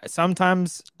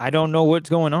sometimes I don't know what's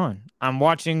going on. I'm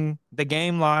watching the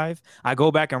game live. I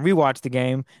go back and rewatch the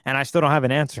game, and I still don't have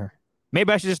an answer.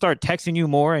 Maybe I should just start texting you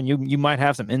more, and you might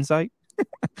have some insight.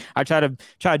 I try to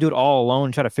do it all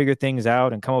alone, try to figure things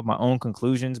out and come up with my own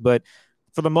conclusions. But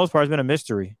for the most part, it's been a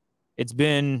mystery. It's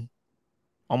been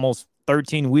almost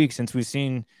 13 weeks since we've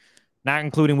seen, not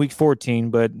including week 14,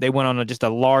 but they went on just a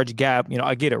large gap.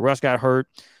 I get it. Russ got hurt.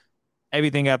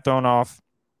 Everything got thrown off.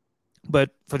 But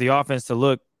for the offense to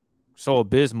look so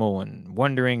abysmal and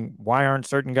wondering why aren't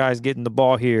certain guys getting the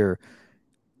ball here?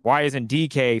 Why isn't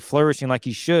DK flourishing like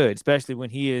he should, especially when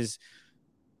he is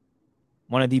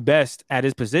one of the best at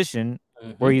his position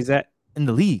where he's at in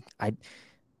the league?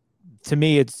 To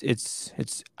me, it's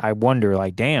I wonder,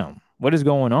 like, damn, what is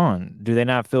going on? Do they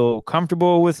not feel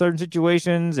comfortable with certain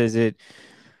situations? Is it,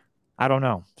 I don't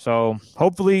know. So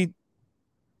hopefully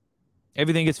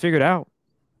everything gets figured out.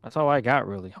 That's all I got,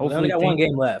 really. Hopefully, we got one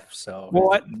game left. So,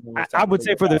 well, I would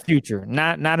say for the future,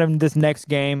 not in this next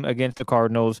game against the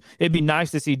Cardinals. It'd be nice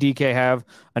to see DK have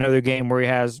another game where he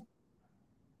has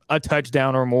a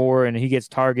touchdown or more and he gets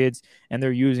targets and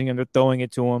they're using him, they're throwing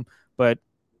it to him. But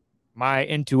my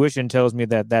intuition tells me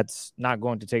that that's not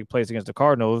going to take place against the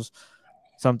Cardinals.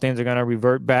 Some things are going to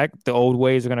revert back. The old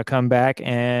ways are going to come back,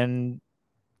 and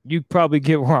you probably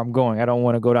get where I'm going. I don't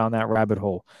want to go down that rabbit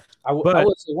hole. I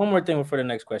would say one more thing before the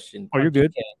next question. Oh, you're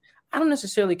good. I don't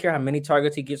necessarily care how many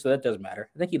targets he gets, so that doesn't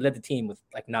matter. I think he led the team with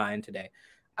like 9 today.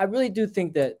 I really do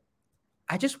think that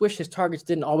I just wish his targets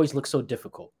didn't always look so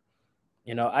difficult.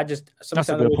 That's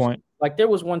a good point. Like there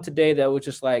was one today that was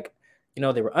just like, they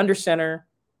were under center.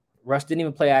 Russ didn't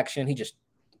even play action. He just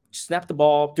snapped the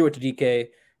ball, threw it to DK.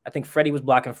 I think Freddie was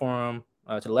blocking for him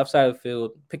to the left side of the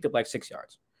field, picked up like 6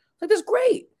 yards. Like, that's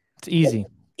great. It's easy.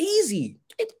 Easy.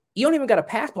 You don't even got a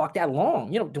pass block that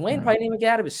long. Dwayne probably didn't even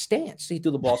get out of his stance. He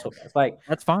threw the ball so fast. Like,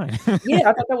 that's fine. Yeah,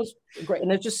 I thought that was great. And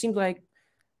it just seems like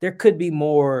there could be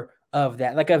more of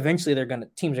that. Like eventually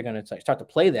teams are gonna start to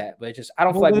play that, but I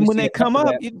don't feel like when they come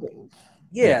up,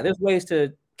 there's ways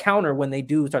to counter when they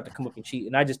do start to come up and cheat.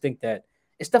 And I just think that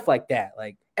it's stuff like that.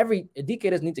 Like DK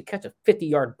doesn't need to catch a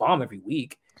 50-yard bomb every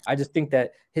week. I just think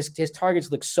that his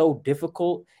targets look so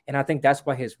difficult, and I think that's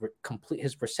why his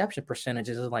reception percentage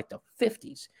is in like the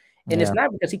 50s. And it's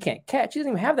not because he can't catch; he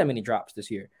doesn't even have that many drops this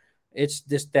year. It's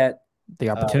just that the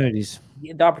opportunities,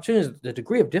 the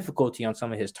degree of difficulty on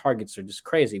some of his targets are just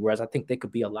crazy. Whereas I think they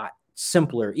could be a lot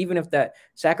simpler, even if that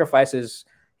sacrifices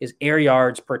his air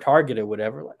yards per target or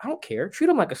whatever. Like, I don't care.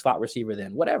 Treat him like a slot receiver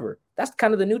then, whatever. That's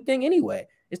kind of the new thing anyway.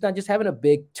 It's not just having a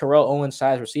big Terrell Owens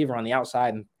size receiver on the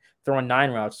outside and throwing 9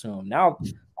 routes to him. Now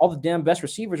all the damn best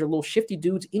receivers are little shifty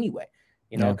dudes anyway,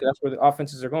 because that's where the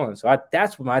offenses are going. So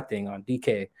that's my thing on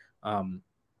DK. I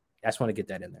just want to get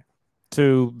that in there.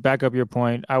 To back up your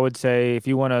point, I would say if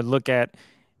you want to look at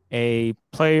two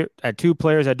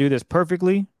players that do this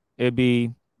perfectly, it'd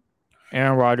be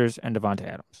Aaron Rodgers and Davante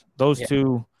Adams. Those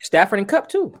two. Stafford and Kupp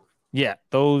too. Yeah,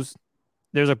 there's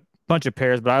a bunch of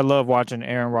pairs, but I love watching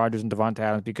Aaron Rodgers and Davante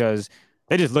Adams because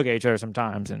they just look at each other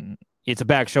sometimes, and it's a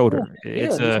back shoulder.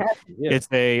 I'm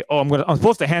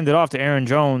supposed to hand it off to Aaron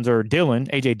Jones or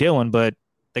AJ Dillon, but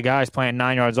the guy's playing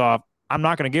 9 yards off. I'm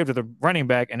not going to give it to the running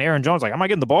back, and Aaron Jones like, am I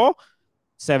getting the ball?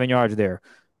 7 yards there.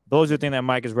 Those are the things that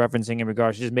Mike is referencing in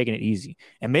regards to just making it easy.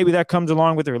 And maybe that comes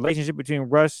along with the relationship between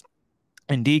Russ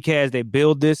and DK as they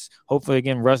build this. Hopefully,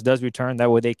 again, Russ does return.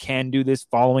 That way they can do this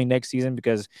following next season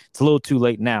because it's a little too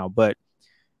late now. But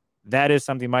that is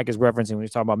something Mike is referencing when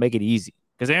he's talking about make it easy.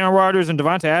 Because Aaron Rodgers and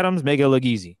Davante Adams make it look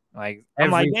easy. Like,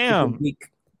 I'm like, damn.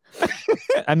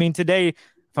 I mean, today, if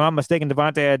I'm not mistaken,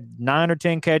 Davante had 9 or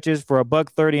 10 catches for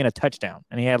 $130 and a touchdown.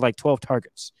 And he had like 12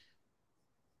 targets.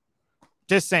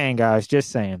 Just saying, guys. Just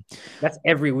saying. That's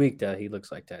every week that he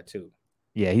looks like that, too.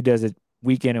 Yeah, he does it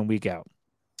week in and week out.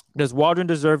 Does Waldron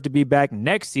deserve to be back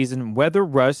next season, whether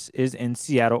Russ is in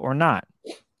Seattle or not?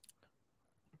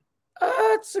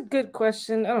 That's a good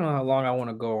question. I don't know how long I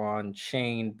want to go on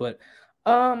Shane, but,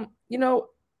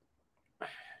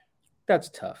 that's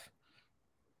tough.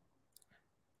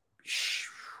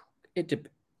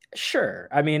 Sure.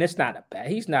 I mean, it's not a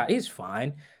bad. He's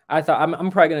fine. I thought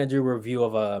I'm probably going to do a review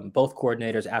of both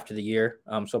coordinators after the year.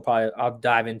 So probably I'll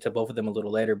dive into both of them a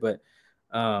little later, but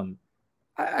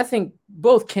I think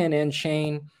both Ken and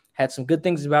Shane had some good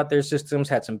things about their systems,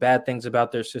 had some bad things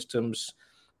about their systems.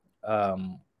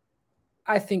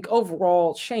 I think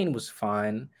overall Shane was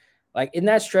fine. Like in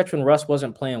that stretch when Russ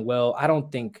wasn't playing well, I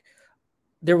don't think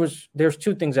there's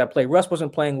 2 things at play. Russ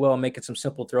wasn't playing well and making some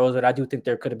simple throws, but I do think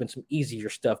there could have been some easier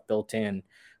stuff built in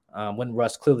when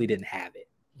Russ clearly didn't have it,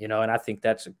 and I think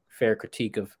that's a fair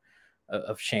critique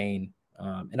of Shane.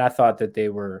 And I thought that they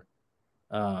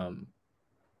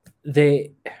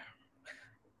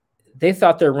they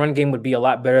thought their run game would be a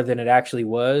lot better than it actually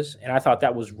was. And I thought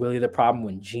that was really the problem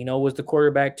when Geno was the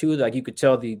quarterback too. Like you could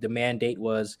tell the mandate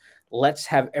was let's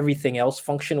have everything else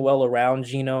function well around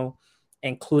Geno,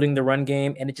 including the run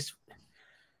game. And it just,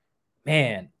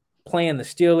 man, playing the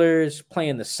Steelers,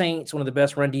 playing the Saints, one of the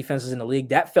best run defenses in the league,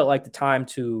 that felt like the time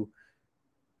to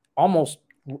almost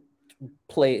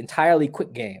play entirely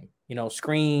quick game.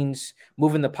 Screens,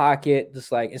 move in the pocket.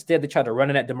 Just like instead they tried to run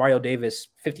it at DeMario Davis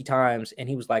 50 times, and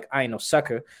he was like, "I ain't no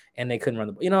sucker," and they couldn't run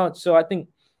the ball. So I think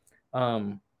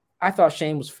I thought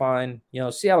Shane was fine.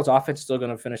 Seattle's offense is still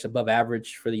going to finish above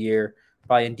average for the year,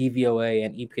 probably in DVOA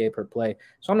and EPA per play.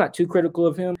 So I'm not too critical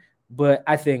of him, but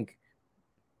I think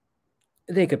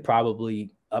they could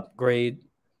probably upgrade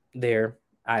there.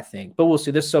 I think, but we'll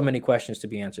see. There's so many questions to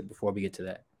be answered before we get to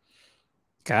that.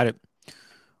 Got it.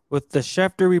 With the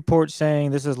Schefter report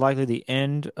saying this is likely the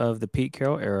end of the Pete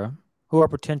Carroll era, who are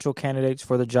potential candidates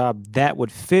for the job that would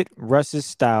fit Russ's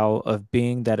style of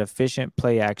being that efficient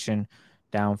play action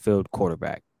downfield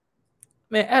quarterback?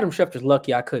 Man, Adam Schefter's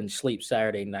lucky I couldn't sleep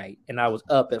Saturday night, and I was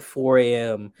up at 4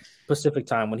 a.m. Pacific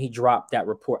time when he dropped that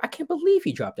report. I can't believe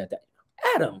he dropped that.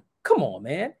 Adam, come on,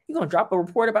 man. You going to drop a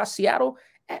report about Seattle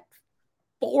at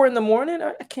 4 in the morning?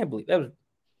 I can't believe that was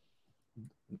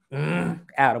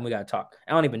Adam, we got to talk.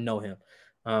 I don't even know him.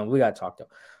 We got to talk,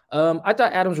 though. I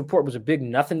thought Adam's report was a big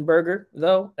nothing burger,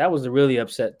 though. That was the really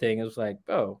upset thing. It was like,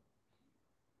 I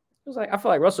feel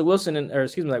like Russell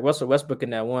Westbrook in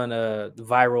that one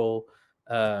viral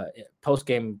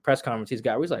post-game press conference he's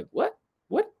got where he's like, what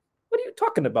are you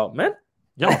talking about, man?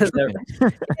 Yeah.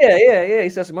 He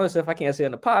said some other stuff I can't say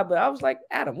on the pod, but I was like,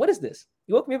 Adam, what is this?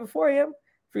 You woke me up at 4 a.m.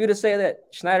 for you to say that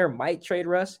Schneider might trade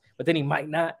Russ, but then he might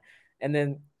not. And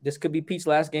then this could be Pete's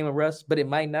last game of Russ, but it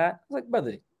might not. I was like,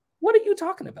 brother, what are you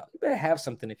talking about? You better have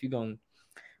something if you're going to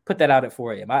put that out at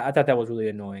 4 a.m. I thought that was really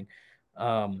annoying.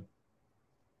 I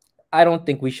don't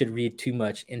think we should read too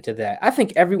much into that. I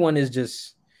think everyone is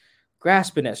just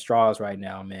grasping at straws right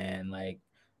now, man. Like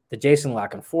the Jason La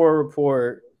Canfora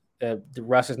report, the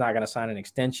Russ is not going to sign an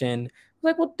extension.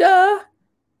 Like, well, duh.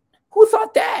 Who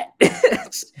thought that?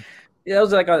 That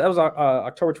was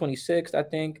October 26th, I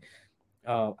think.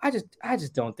 I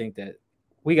just don't think that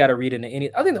we got to read into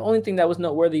any. I think the only thing that was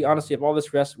noteworthy, honestly, of all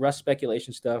this Russ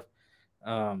speculation stuff,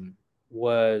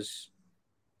 was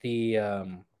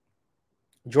the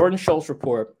Jordan Schultz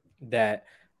report that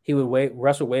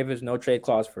Russ would waive his no trade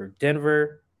clause for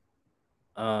Denver,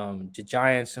 the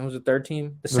Giants, and who's the third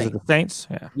team? The Saints. The Saints,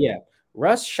 yeah.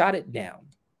 Russ shot it down,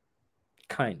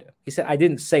 kind of. He said, "I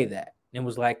didn't say that," and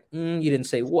was like, "You didn't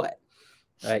say what?"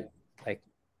 Like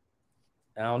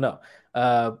I don't know.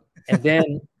 And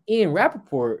then Ian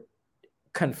Rappaport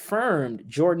confirmed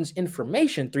Jordan's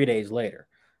information 3 days later.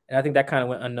 And I think that kind of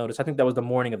went unnoticed. I think that was the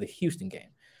morning of the Houston game.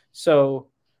 So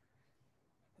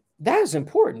that is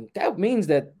important. That means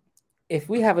that if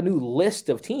we have a new list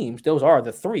of teams, those are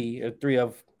the three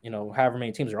of, however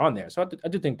many teams are on there. So I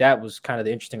do think that was kind of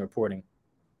the interesting reporting.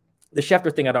 The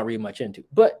Schefter thing I don't read much into.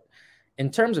 But in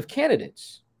terms of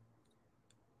candidates,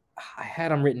 I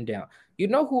had them written down. You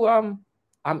know who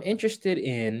I'm interested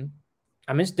in?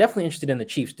 I'm definitely interested in the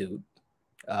Chiefs dude.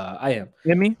 I am.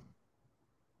 Bieniemy?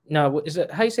 No, is it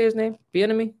how you say his name?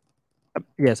 Bieniemy?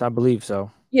 Yes, I believe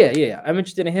so. Yeah. I'm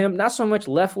interested in him. Not so much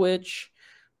Leftwich.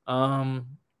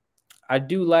 I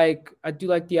do like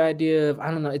the idea of, I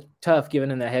don't know, it's tough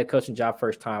giving him that head coaching job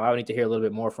first time. I would need to hear a little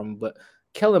bit more from him. But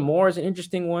Kellen Moore is an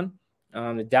interesting one.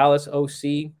 The Dallas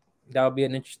OC, that would be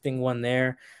an interesting one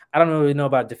there. I don't really know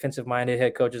about defensive-minded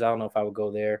head coaches. I don't know if I would go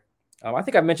there. I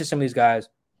think I mentioned some of these guys.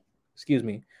 Excuse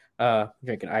me.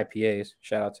 Drinking IPAs.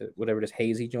 Shout out to whatever this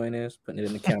hazy joint is. Putting it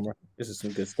in the camera. This is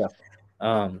some good stuff.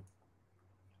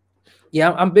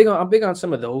 Yeah, I'm big on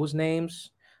some of those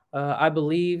names. I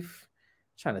believe.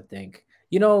 I'm trying to think.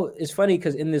 It's funny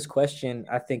because in this question,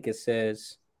 I think it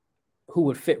says who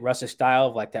would fit Russ's style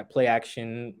of like that play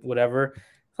action, whatever.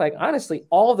 It's like honestly,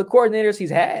 all the coordinators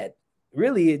he's had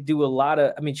really do a lot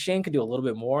of. I mean, Shane could do a little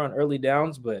bit more on early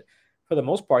downs, but for the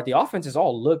most part, the offenses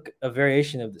all look a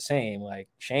variation of the same. Like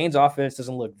Shane's offense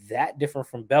doesn't look that different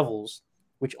from Bevel's,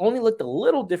 which only looked a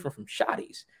little different from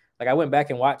Shoddy's. Like I went back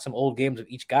and watched some old games of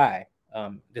each guy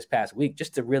this past week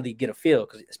just to really get a feel,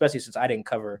 because especially since I didn't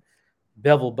cover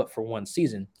Bevel but for one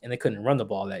season and they couldn't run the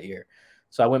ball that year.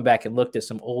 So I went back and looked at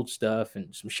some old stuff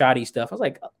and some Shoddy stuff. I was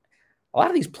like, a lot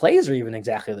of these plays are even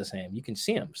exactly the same. You can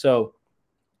see them. So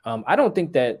I don't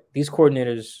think that these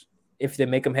coordinators, if they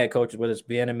make them head coaches, whether it's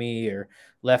Bieniemy or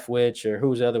Leftwich or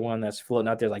who's the other one that's floating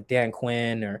out there, like Dan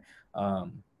Quinn, or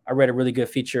I read a really good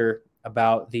feature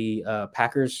about the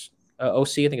Packers OC.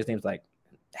 I think his name's like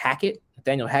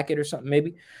Nathaniel Hackett or something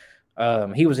maybe.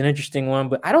 He was an interesting one,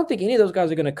 but I don't think any of those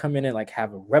guys are going to come in and like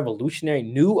have a revolutionary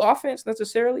new offense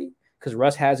necessarily, because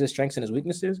Russ has his strengths and his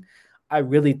weaknesses. I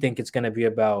really think it's going to be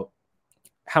about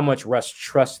how much Russ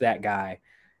trusts that guy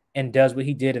and does what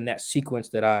he did in that sequence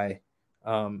that I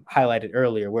highlighted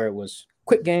earlier, where it was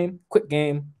quick game,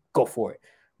 go for it.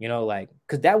 You know, like,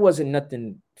 because that wasn't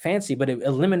nothing fancy, but it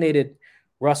eliminated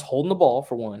Russ holding the ball,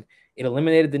 for one. It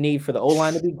eliminated the need for the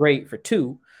O-line to be great, for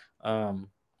two. And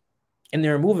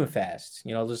they're moving fast,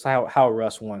 you know, just how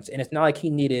Russ wants. And it's not like he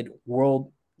needed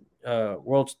world-class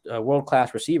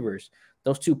receivers.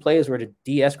 Those two players were to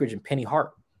D. Eskridge and Penny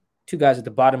Hart, two guys at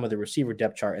the bottom of the receiver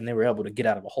depth chart, and they were able to get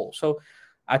out of a hole. So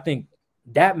I think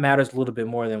that matters a little bit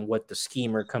more than what the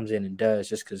schemer comes in and does,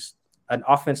 just because an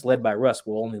offense led by Russ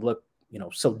will only look, you know,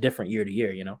 so different year to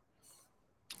year, you know?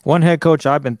 One head coach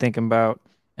I've been thinking about,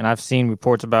 and I've seen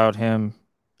reports about him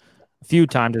a few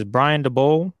times, is Brian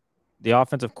DeBoer, the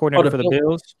offensive coordinator for the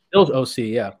Bills. Bills OC,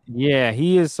 yeah. Yeah,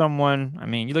 he is someone. I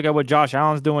mean, you look at what Josh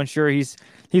Allen's doing. Sure, he's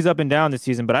up and down this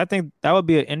season, but I think that would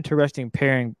be an interesting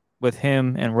pairing with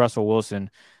him and Russell Wilson.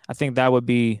 I think that would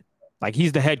be like,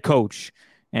 he's the head coach,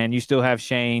 and you still have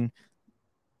Shane.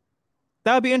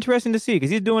 That would be interesting to see,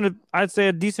 because he's doing, I'd say,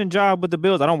 a decent job with the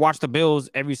Bills. I don't watch the Bills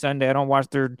every Sunday. I don't watch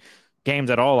their games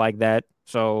at all like that.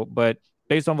 So, but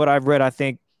based on what I've read, I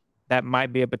think that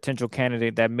might be a potential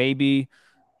candidate that maybe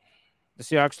the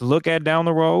Seahawks look at down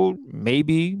the road.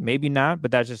 Maybe not,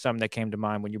 but that's just something that came to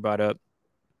mind when you brought up.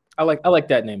 I like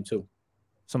that name too.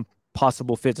 Some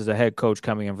possible fits as a head coach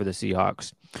coming in for the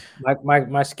Seahawks.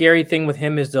 My scary thing with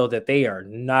him is, though, that they are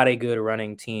not a good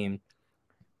running team.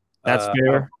 That's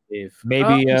fair.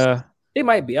 Maybe they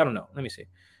might be. I don't know. Let me see.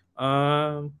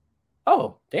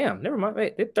 Oh, damn. Never mind.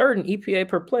 Wait, they're third in EPA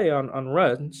per play on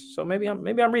runs. So maybe I'm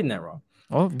reading that wrong.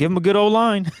 Well, give them a good old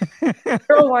line.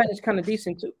 Their old line is kind of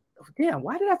decent too. Damn,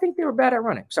 why did I think they were bad at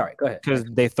running? Sorry, go ahead. Because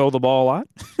they throw the ball a lot.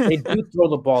 They do throw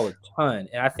the ball a ton,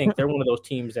 and I think they're one of those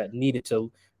teams that needed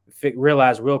to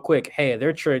realize real quick, hey,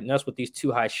 they're trading us with these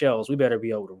two high shells. We better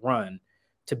be able to run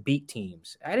to beat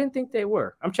teams. I didn't think they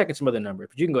were. I'm checking some other numbers,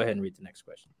 but you can go ahead and read the next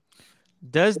question.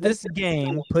 Does this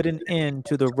game put an end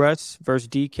to the Russ versus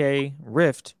DK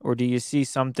rift, or do you see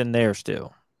something there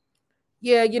still?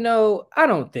 Yeah, you know, I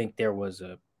don't think there was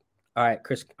a. All right,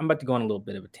 Chris, I'm about to go on a little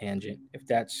bit of a tangent, if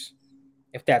that's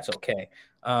okay.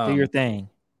 Do your thing.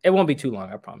 It won't be too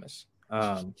long, I promise.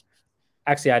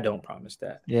 Actually, I don't promise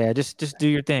that. Yeah, just do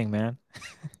your thing, man.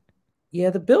 Yeah,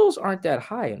 the Bills aren't that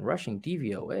high in rushing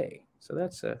DVOA, so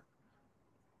that's a.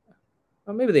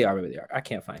 Well, maybe they are. I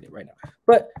can't find it right now.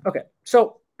 But okay,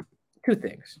 so two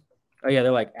things. Oh yeah,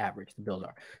 they're like average. The Bills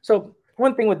are. So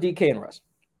one thing with DK and Russ.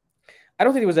 I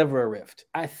don't think there was ever a rift.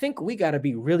 I think we got to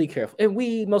be really careful. And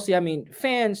we mostly, I mean,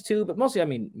 fans too, but mostly, I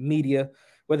mean, media,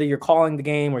 whether you're calling the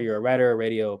game or you're a writer,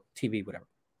 radio, TV, whatever.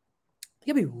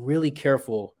 You got to be really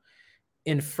careful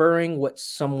inferring what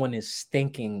someone is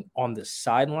thinking on the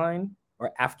sideline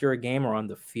or after a game or on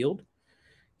the field.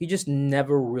 You just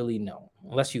never really know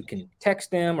unless you can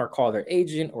text them or call their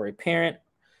agent or a parent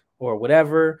or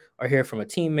whatever, or hear from a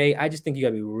teammate. I just think you got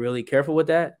to be really careful with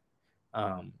that.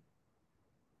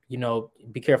 You know,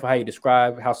 be careful how you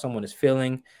describe how someone is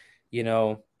feeling, you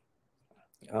know,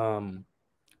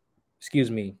 excuse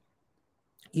me.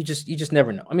 You just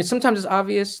never know. I mean, sometimes it's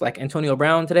obvious, like Antonio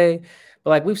Brown today, but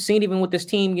like we've seen even with this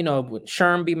team, you know, would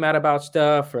Sherm be mad about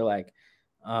stuff, or like,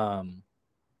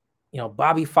 you know,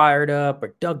 Bobby fired up,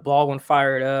 or Doug Baldwin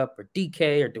fired up, or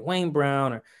DK or Dwayne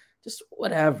Brown, or just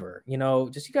whatever, you know,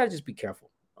 just, you got to just be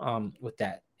careful with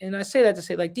that. And I say that to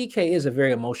say, like, DK is a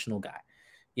very emotional guy.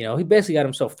 You know, he basically got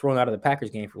himself thrown out of the Packers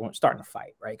game for starting a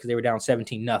fight, right? Because they were down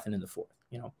 17-0 in the fourth,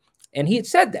 you know. And he had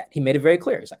said that. He made it very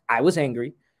clear. He's like, I was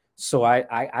angry, so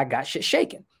I got shit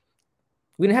shaken.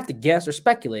 We didn't have to guess or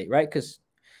speculate, right? Because,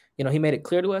 you know, he made it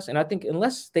clear to us. And I think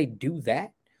unless they do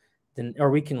that, then,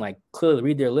 or we can like clearly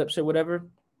read their lips or whatever,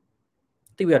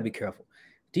 I think we got to be careful.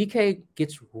 DK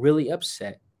gets really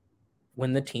upset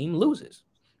when the team loses,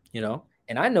 you know.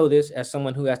 And I know this as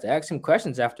someone who has to ask him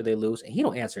questions after they lose, and he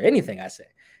don't answer anything I say.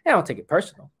 And I don't take it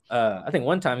personal. I think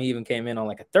one time he even came in on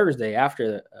like a Thursday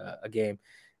after a game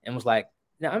and was like,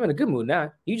 "Now I'm in a good mood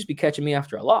now. You just be catching me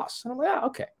after a loss." And I'm like, "Ah,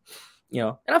 okay." You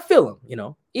know, and I feel him, you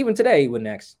know. Even today, he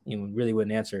really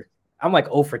wouldn't answer. I'm like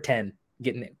 0 for 10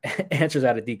 getting answers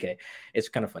out of DK. It's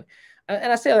kind of funny.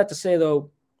 And I say that to say,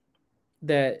 though,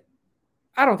 that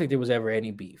I don't think there was ever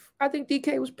any beef. I think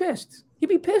DK was pissed. He'd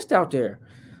be pissed out there.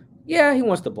 Yeah, he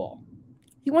wants the ball.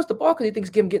 He wants the ball because he thinks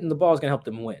him getting the ball is going to help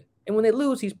them win. And when they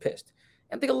lose, he's pissed.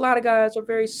 And I think a lot of guys are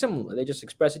very similar. They just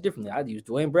express it differently. I'd use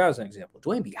Dwayne Brown as an example.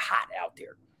 Dwayne be hot out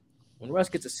there. When Russ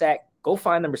gets a sack, go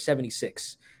find number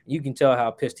 76. You can tell how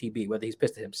pissed he'd be, whether he's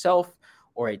pissed at himself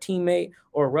or a teammate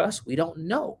or Russ. We don't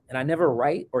know. And I never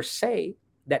write or say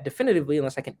that definitively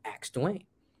unless I can ask Dwayne,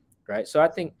 right? So I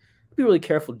think be really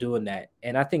careful doing that.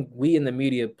 And I think we in the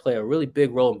media play a really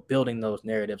big role in building those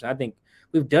narratives. And I think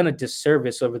we've done a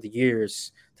disservice over the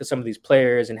years to some of these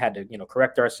players and had to,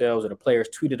 correct ourselves, or the players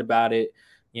tweeted about it,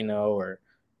 or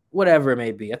whatever it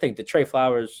may be. I think the Trey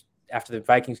Flowers after the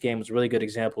Vikings game was a really good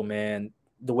example, man.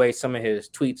 The way some of his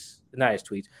tweets, not his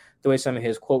tweets, the way some of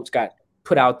his quotes got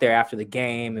put out there after the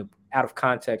game and out of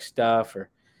context stuff, or,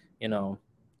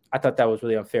 I thought that was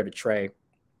really unfair to Trey.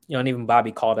 And even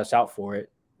Bobby called us out for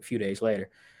it a few days later.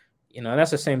 And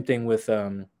that's the same thing with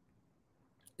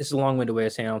this is a long-winded way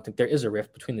of saying I don't think there is a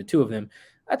rift between the two of them.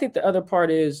 I think the other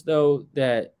part is, though,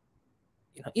 that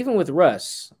even with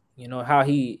Russ, how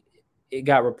it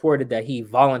got reported that he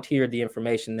volunteered the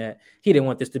information that he didn't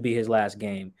want this to be his last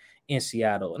game in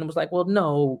Seattle. And it was like, well,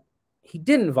 no, he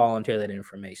didn't volunteer that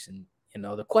information.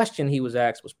 The question he was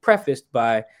asked was prefaced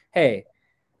by, hey,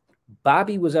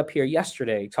 Bobby was up here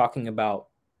yesterday talking about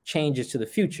changes to the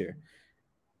future.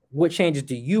 What changes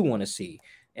do you want to see?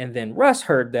 And then Russ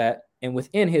heard that, and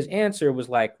within his answer was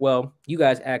like, well, you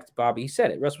guys asked Bobby. He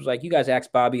said it. Russ was like, you guys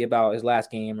asked Bobby about his last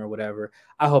game or whatever.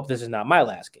 I hope this is not my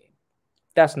last game.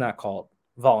 That's not called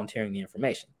volunteering the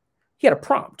information. He had a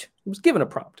prompt. He was given a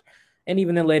prompt. And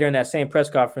even then later in that same press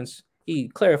conference, he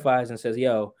clarifies and says,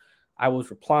 yo, I was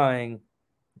replying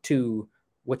to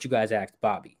what you guys asked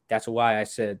Bobby. That's why I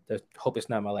said the hope it's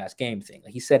not my last game thing.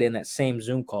 Like he said in that same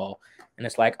Zoom call, and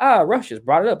it's like, Rush just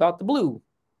brought it up out the blue.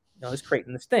 It's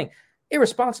creating this thing.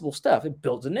 Irresponsible stuff. It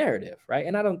builds a narrative, right?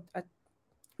 And we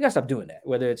gotta stop doing that.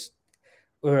 Whether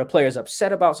a player's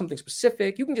upset about something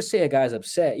specific, you can just say a guy's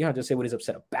upset. You don't have to say what he's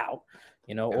upset about,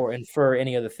 or infer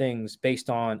any other things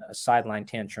based on a sideline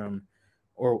tantrum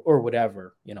or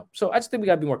whatever, So I just think we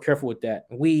gotta be more careful with that.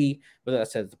 Whether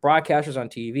that's the broadcasters on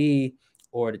TV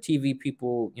or the TV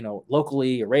people,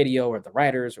 locally or radio or the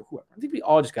writers or whoever, I think we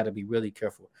all just got to be really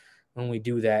careful when we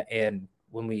do that. And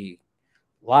when we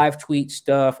live tweet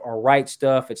stuff or write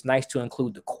stuff, it's nice to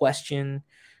include the question,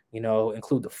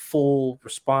 include the full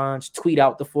response, tweet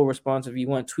out the full response. If you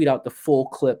want, tweet out the full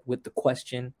clip with the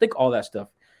question. I think all that stuff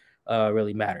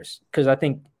really matters, because I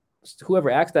think whoever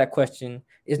asked that question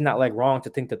is not like wrong to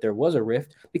think that there was a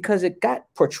rift, because it got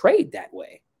portrayed that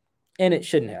way and it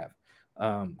shouldn't have.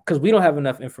 Because we don't have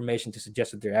enough information to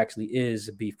suggest that there actually is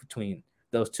a beef between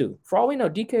those two. For all we know,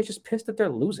 DK is just pissed that they're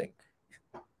losing.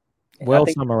 Well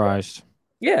summarized.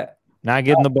 Yeah. Not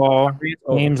getting the ball,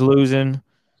 teams losing.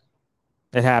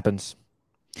 It happens.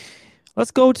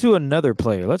 Let's go to another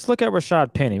player. Let's look at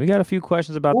Rashad Penny. We got a few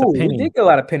questions about the Penny. We did get a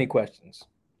lot of Penny questions.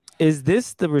 Is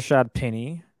this the Rashad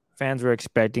Penny fans were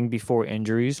expecting before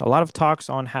injuries? A lot of talks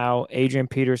on how Adrian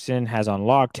Peterson has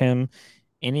unlocked him.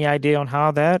 Any idea on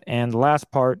how that? And the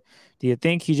last part, do you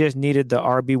think he just needed the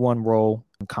RB1 role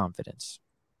and confidence?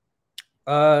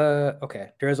 Okay.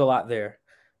 There's a lot there.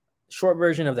 Short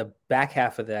version of the back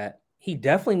half of that, he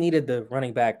definitely needed the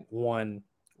running back one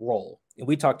role. And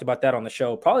we talked about that on the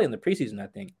show, probably in the preseason, I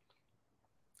think,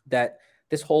 that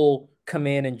this whole come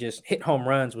in and just hit home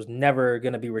runs was never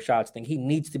going to be Rashad's thing. He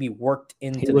needs to be worked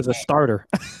into He was a starter.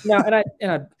 Now,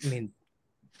 and I mean,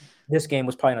 this game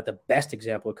was probably not the best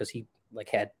example because he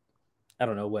had,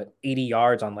 80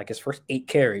 yards on his first 8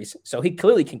 carries. So he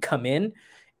clearly can come in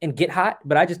and get hot.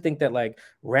 But I just think that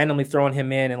randomly throwing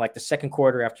him in the second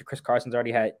quarter after Chris Carson's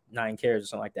already had 9 carries or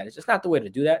something like that, it's just not the way to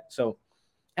do that. So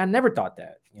I never thought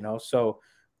that, So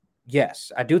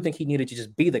yes, I do think he needed to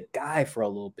just be the guy for a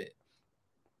little bit.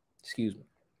 Excuse me.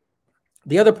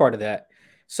 The other part of that,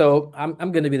 so I'm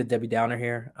going to be the Debbie Downer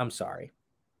here. I'm sorry.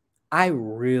 I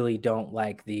really don't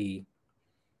like the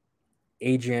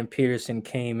Adrian Peterson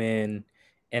came in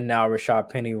and now Rashad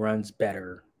Penny runs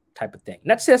better type of thing.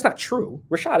 That's not true.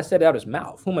 Rashad has said it out his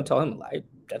mouth. Who am I telling him a lie?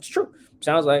 That's true.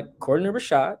 Sounds like, according to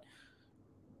Rashad,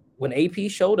 when AP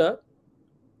showed up,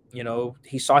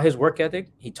 he saw his work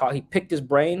ethic. He picked his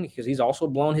brain because he's also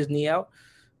blown his knee out.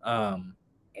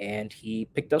 And he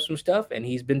picked up some stuff and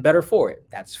he's been better for it.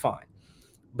 That's fine.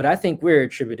 But I think we're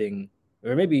attributing,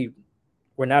 or maybe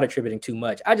we're not attributing too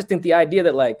much. I just think the idea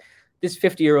that this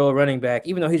 50-year-old running back,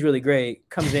 even though he's really great,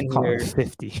 comes in here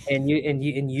 50 and you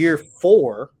in year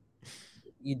 4,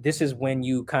 this is when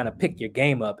you kind of pick your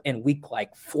game up in week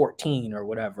 14 or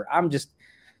whatever. I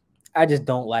just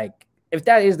don't like, if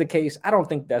that is the case, I don't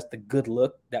think that's the good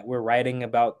look that we're writing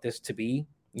about this to be.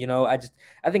 I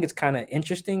think it's kind of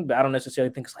interesting, but I don't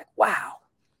necessarily think it's wow,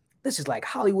 this is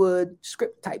Hollywood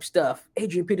script type stuff.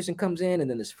 Adrian Peterson comes in and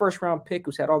then this first round pick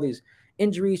who's had all these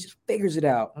injuries just figures it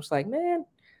out. I was like, man,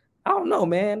 I don't know,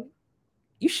 man.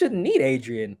 You shouldn't need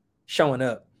Adrian showing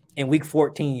up in week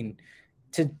 14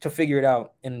 to figure it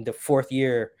out in the fourth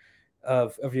year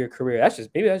of your career. That's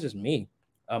just me.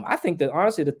 I think that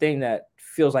honestly, the thing that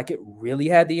feels like it really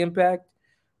had the impact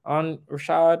on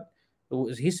Rashad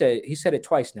was he said it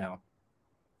twice now.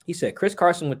 He said Chris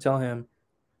Carson would tell him,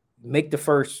 make the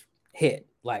first hit.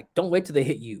 Like, don't wait till they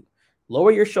hit you.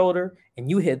 Lower your shoulder and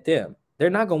you hit them. They're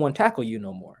not going to want to tackle you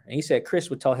no more. And he said Chris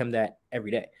would tell him that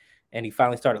every day. And he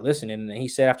finally started listening. And he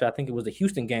said after, I think it was the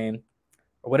Houston game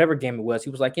or whatever game it was, he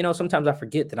was like, sometimes I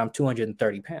forget that I'm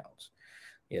 230 pounds,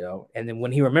 And then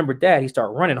when he remembered that, he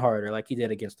started running harder like he did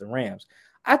against the Rams.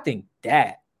 I think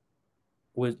that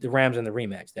was the Rams and the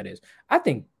rematch, that is. I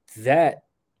think that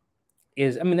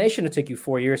is, they shouldn't take you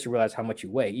 4 years to realize how much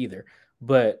you weigh either.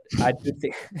 But I do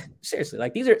think, seriously,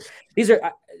 like these are,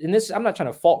 and this, I'm not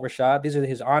trying to fault Rashad. These are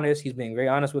his honest. He's being very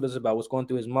honest with us about what's going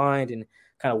through his mind and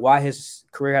kind of why his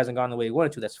career hasn't gone the way he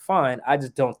wanted to. That's fine. I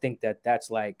just don't think that that's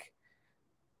like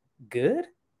good,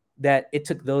 that it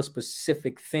took those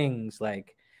specific things.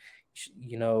 Like,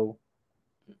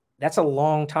 that's a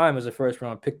long time as a first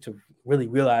round pick to really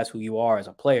realize who you are as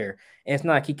a player. And it's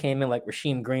not like he came in like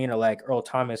Rasheem Green or like Earl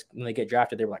Thomas when they get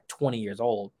drafted, they were like 20 years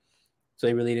old. So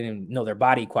they really didn't know their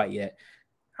body quite yet.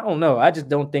 I don't know. I just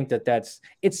don't think that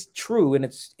it's true and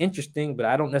it's interesting, but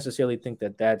I don't necessarily think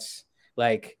that that's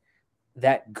like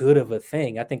that good of a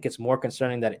thing. I think it's more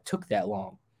concerning that it took that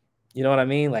long. You know what I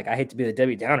mean? Like, I hate to be the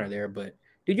Debbie Downer there, but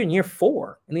dude, you're in year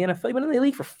 4 in the NFL. You've been in the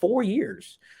league for 4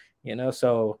 years,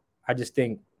 So I just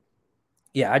think,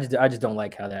 I just don't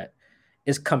like how that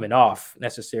is coming off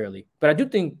necessarily. But I do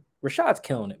think Rashad's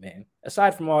killing it, man.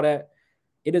 Aside from all that,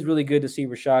 it is really good to see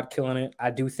Rashad killing it.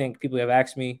 I do think people have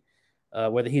asked me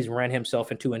whether he's ran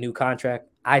himself into a new contract.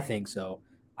 I think so.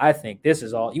 I think this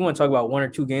is all. You want to talk about 1 or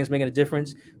 2 games making a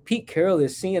difference? Pete Carroll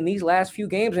is seeing these last few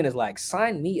games and is like,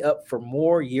 sign me up for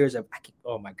more years of.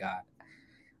 Oh my God.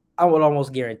 I would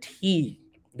almost guarantee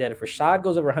that if Rashad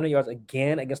goes over 100 yards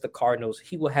again against the Cardinals,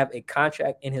 he will have a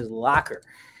contract in his locker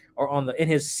or in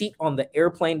his seat on the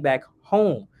airplane back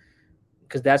home.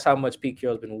 Because that's how much Pete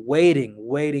Carroll's been waiting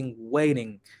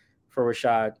for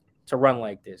Rashad to run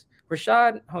like this.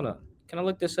 Rashad, hold on. Can I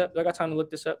look this up? Do I got time to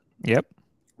look this up? Yep.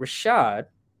 Rashad,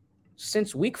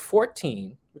 since week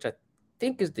 14, which I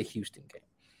think is the Houston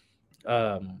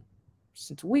game,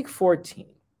 since week 14,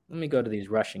 let me go to these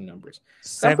rushing numbers.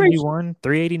 71,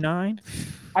 389?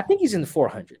 I think he's in the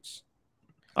 400s.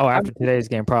 Oh, after today's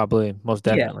game, probably, most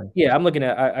definitely. Yeah, I'm looking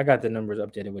at, I got the numbers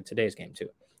updated with today's game too.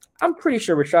 I'm pretty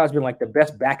sure Rashad's been like the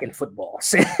best back in football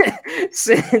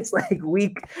since like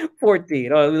week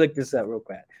 14. Oh, let me look this up real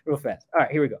fast. All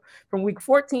right, here we go. From week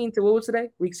 14 to what was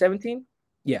today? Week 17?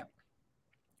 Yeah.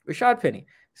 Rashad Penny,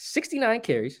 69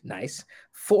 carries. Nice.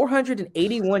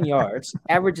 481 yards,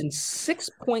 averaging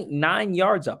 6.9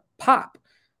 yards a pop.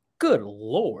 Good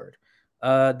Lord.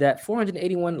 That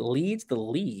 481 leads the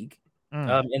league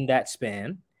in that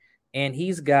span. And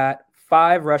he's got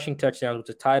 5 rushing touchdowns, which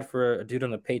is tied for a dude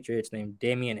on the Patriots named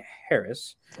Damian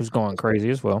Harris, who's going crazy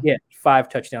as well. Yeah, 5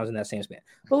 touchdowns in that same span.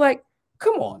 But like,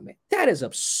 come on, man, that is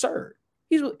absurd.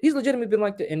 He's legitimately been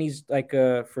like and he's like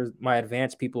for my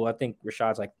advanced people, I think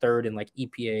Rashad's like 3rd in like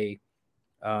EPA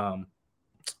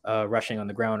rushing on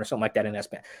the ground or something like that in that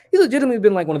span. He's legitimately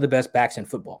been like one of the best backs in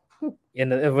football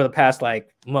over the past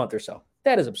like month or so.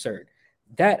 That is absurd.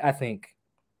 That I think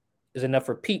is enough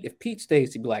for Pete. If Pete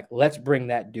stays, to be like, let's bring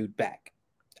that dude back.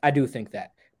 I do think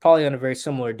that. Probably on a very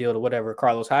similar deal to whatever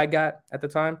Carlos Hyde got at the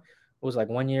time. It was like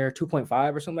 1 year,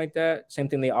 2.5 or something like that. Same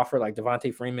thing they offered like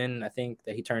Devontae Freeman, I think,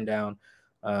 that he turned down.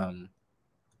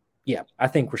 I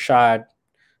think Rashad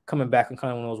coming back on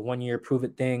kind of one of those 1 year prove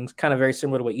it things, kind of very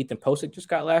similar to what Ethan Posick just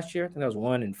got last year. I think that was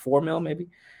 $1 and $4 million maybe.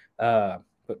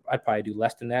 But I'd probably do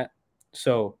less than that.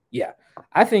 So yeah,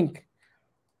 I think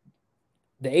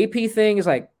the AP thing is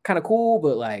like kind of cool,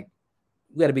 but like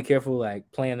we got to be careful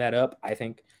like playing that up, I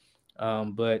think.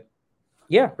 But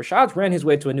yeah, Rashad's ran his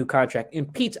way to a new contract in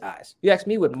Pete's eyes. You ask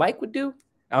me what Mike would do?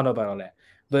 I don't know about all that.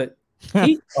 But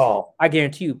Pete, I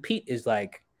guarantee you, Pete is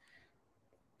like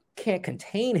can't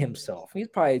contain himself. He's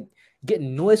probably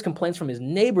getting noise complaints from his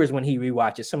neighbors when he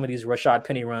rewatches some of these Rashad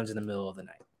Penny runs in the middle of the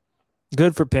night.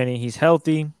 Good for Penny. He's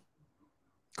healthy.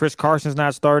 Chris Carson's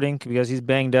not starting because he's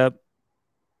banged up.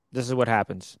 This is what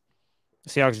happens. The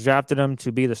Seahawks drafted him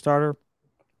to be the starter.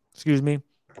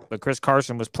 But Chris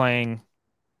Carson was playing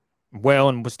well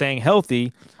and was staying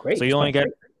healthy. Great. So you only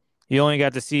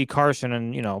got to see Carson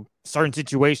in, certain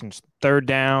situations, 3rd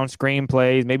down, screen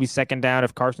plays, maybe 2nd down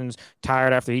if Carson's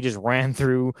tired after he just ran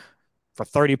through for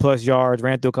 30 plus yards,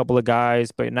 ran through a couple of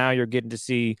guys. But now you're getting to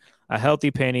see a healthy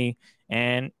Penny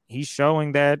and he's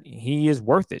showing that he is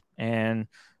worth it. And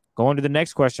going to the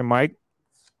next question, Mike,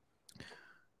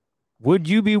 would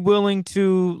you be willing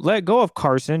to let go of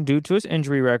Carson due to his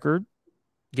injury record,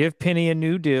 give Penny a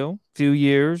new deal, few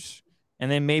years, and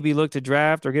then maybe look to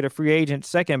draft or get a free agent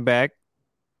second back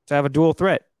to have a dual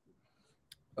threat?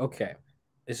 Okay.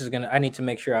 I need to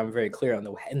make sure I'm very clear on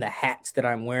the hats that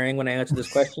I'm wearing when I answer this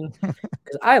question,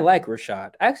 because I like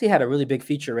Rashad. I actually had a really big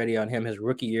feature ready on him his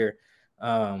rookie year,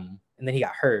 and then he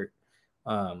got hurt.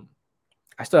 I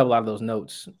still have a lot of those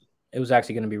notes. It was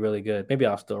actually going to be really good. Maybe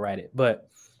I'll still write it, but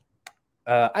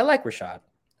I like Rashad.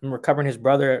 I'm recovering his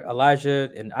brother Elijah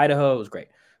in Idaho. It was great.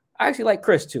 I actually like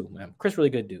Chris too, man. Chris, really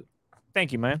good dude.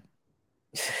 Thank you, man.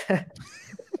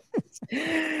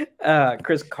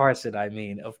 Chris Carson, I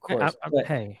mean, of course.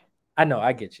 Hey, I know,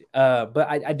 I get you. But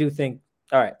I do think,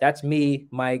 all right, that's me,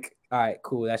 Mike. All right,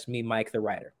 cool. That's me, Mike, the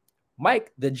writer.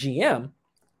 Mike, the GM,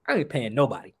 I ain't paying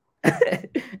nobody.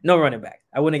 No running back.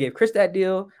 I wouldn't give Chris that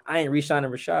deal. I ain't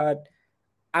re-signing Rashad.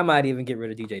 I might even get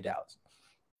rid of DJ Dallas.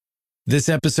 This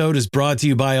episode is brought to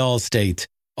you by Allstate.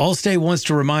 Allstate wants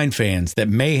to remind fans that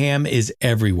mayhem is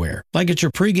everywhere, like at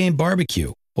your pregame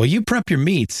barbecue. While you prep your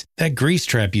meats, that grease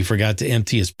trap you forgot to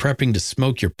empty is prepping to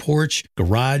smoke your porch,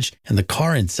 garage, and the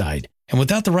car inside. And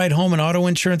without the right home and auto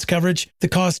insurance coverage, the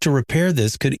cost to repair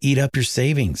this could eat up your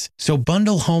savings. So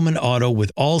bundle home and auto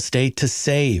with Allstate to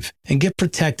save and get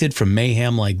protected from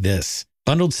mayhem like this.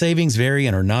 Bundled savings vary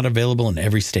and are not available in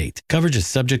every state. Coverage is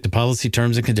subject to policy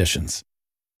terms and conditions.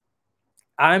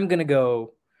 I'm going to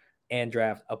go and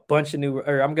draft I'm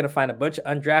going to find a bunch of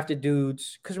undrafted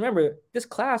dudes. Because remember, this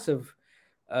class of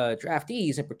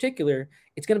draftees in particular,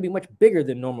 it's going to be much bigger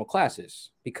than normal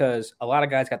classes because a lot of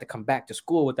guys got to come back to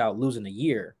school without losing a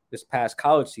year this past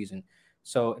college season.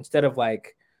 So instead of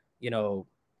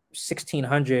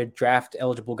 1,600 draft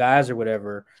eligible guys or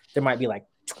whatever, there might be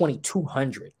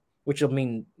 2,200, which will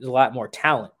mean there's a lot more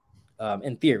talent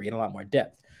in theory and a lot more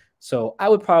depth. So I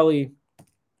would probably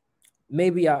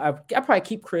I'll probably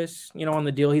keep Chris, on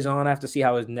the deal he's on. I have to see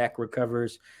how his neck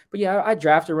recovers. But yeah, I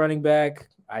draft a running back.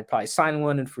 I'd probably sign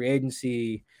one in free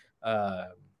agency. I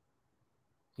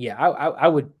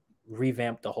would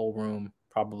revamp the whole room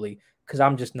probably because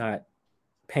I'm just not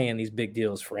paying these big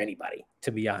deals for anybody,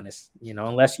 to be honest.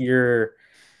 Unless you're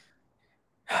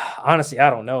 – honestly, I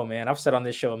don't know, man. I've said on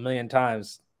this show a million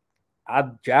times,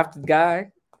 I'd draft a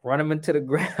guy, run him into the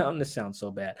ground. This sounds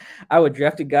so bad. I would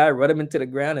draft a guy, run him into the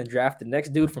ground, and draft the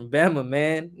next dude from Bama,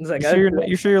 man. It's like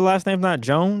you sure your last name's not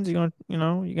Jones? You're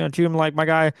gonna treat him like my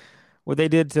guy – what they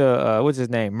did to what's his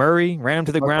name? Murray, ran him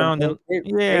to the ground.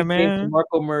 They man.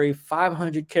 Marco Murray,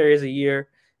 500 carries a year.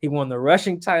 He won the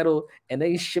rushing title, and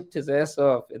they shipped his ass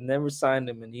off and never signed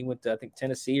him. And he went to, I think,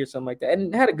 Tennessee or something like that,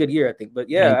 and had a good year, I think. But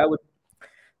yeah, I would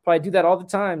probably do that all the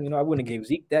time. I wouldn't have gave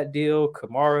Zeke that deal,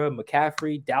 Kamara,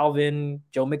 McCaffrey, Dalvin,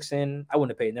 Joe Mixon. I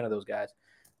wouldn't have paid none of those guys.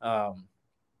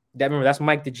 That's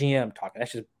Mike the GM talking.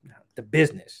 That's just the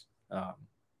business.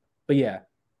 But yeah,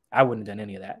 I wouldn't have done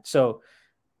any of that. So.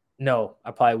 No, I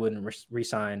probably wouldn't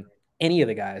re-sign any of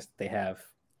the guys they have.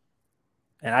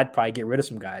 And I'd probably get rid of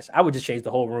some guys. I would just change the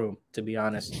whole room, to be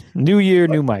honest. New year,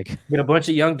 new Mike. Get a bunch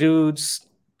of young dudes,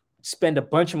 spend a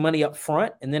bunch of money up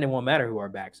front, and then it won't matter who our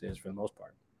backs is for the most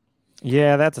part.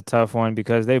 Yeah, that's a tough one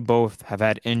because they both have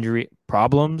had injury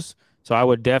problems. So I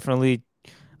would definitely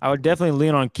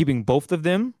lean on keeping both of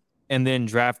them and then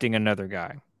drafting another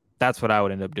guy. That's what I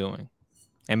would end up doing.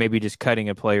 And maybe just cutting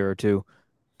a player or two.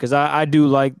 Because I do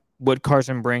like what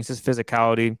Carson brings, his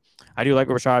physicality. I do like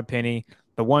Rashad Penny.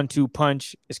 The 1-2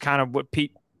 punch is kind of what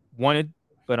Pete wanted,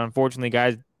 but unfortunately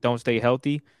guys don't stay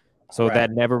healthy. So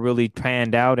that never really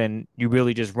panned out, and you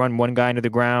really just run one guy into the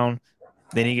ground,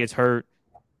 then he gets hurt.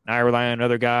 Now I rely on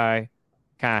another guy.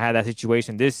 Kind of had that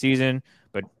situation this season,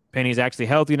 but Penny's actually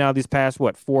healthy now these past,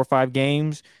 4 or 5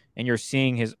 games, and you're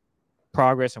seeing his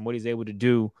progress and what he's able to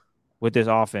do with this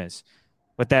offense.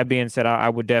 With that being said, I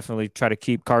would definitely try to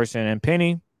keep Carson and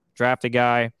Penny, draft a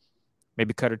guy,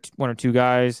 maybe cut one or two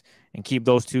guys, and keep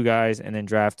those 2 guys, and then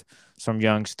draft some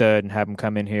young stud and have them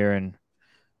come in here and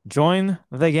join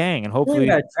the gang. And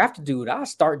hopefully draft a dude. I'll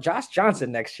start Josh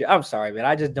Johnson next year. I'm sorry, man.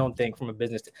 I just don't think from a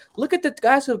business. Look at the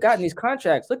guys who have gotten these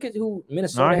contracts. Look at who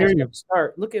Minnesota has had to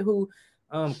start. Look at who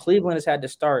Cleveland has had to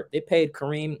start. They paid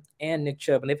Kareem and Nick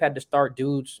Chubb, and they've had to start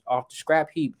dudes off the scrap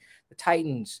heap. The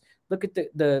Titans. Look at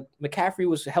the McCaffrey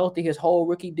was healthy his whole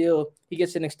rookie deal. He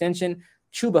gets an extension.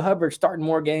 Chuba Hubbard starting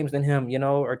more games than him,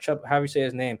 or Chubb, however you say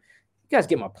his name. You guys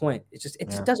get my point. It just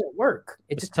doesn't work.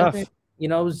 It's just tough.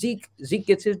 Zeke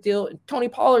gets his deal. Tony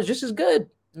Pollard's just as good,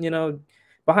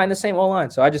 behind the same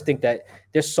O-line. So I just think that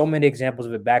there's so many examples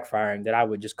of it backfiring that I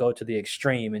would just go to the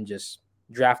extreme and just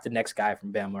draft the next guy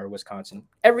from Bama or Wisconsin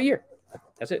every year.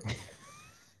 That's it.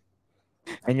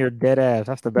 And you're dead ass.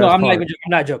 That's the best No, I'm part. I'm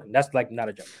not joking. That's like not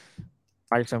a joke.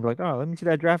 Mike's gonna be like, oh, let me see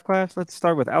that draft class. Let's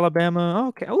start with Alabama.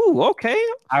 Okay. Ooh, okay.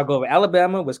 I'll go with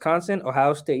Alabama, Wisconsin,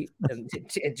 Ohio State, and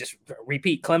just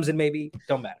repeat. Clemson, maybe.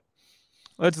 Don't matter.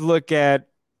 Let's look at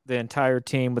the entire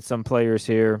team with some players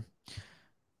here.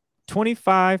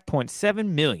 $25.7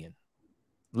 million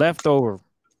left over.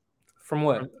 From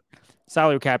what?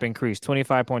 Salary cap increase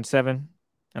 25.7. And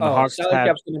the Hawks salary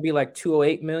cap's going to be like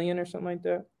 208 million or something like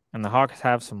that. And the Hawks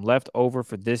have some left over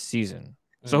for this season.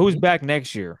 So who's back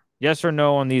next year? Yes or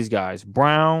no on these guys?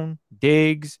 Brown,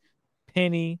 Diggs,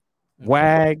 Penny,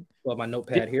 Wag. Well, my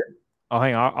notepad here. Oh,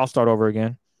 hang on. I'll start over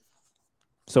again.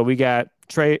 So we got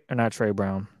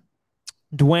Dwayne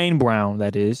Brown,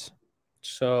 that is.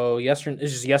 So is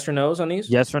just yes or no's on these?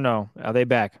 Yes or no? Are they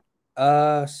back?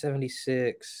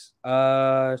 76.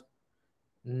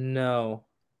 No.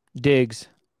 Diggs.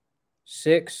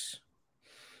 6.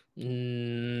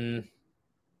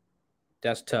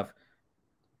 That's tough.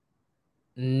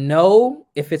 No,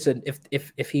 if it's a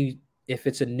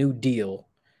new deal.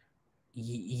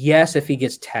 Yes, if he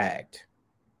gets tagged.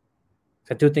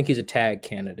 I do think he's a tag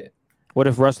candidate. What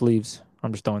if Russ leaves?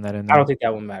 I'm just throwing that in there. I don't think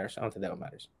that one matters.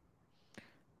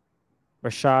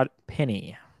 Rashad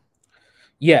Penny.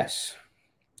 Yes,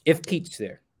 if Pete's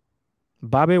there.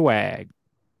 Bobby Wag.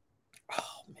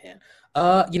 Oh man.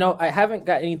 I haven't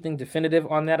got anything definitive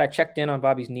on that. I checked in on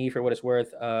Bobby's knee for what it's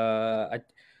worth.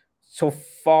 So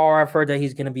far I've heard that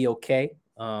he's going to be okay.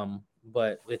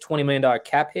 But the $20 million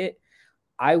cap hit,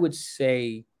 I would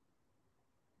say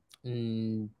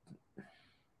if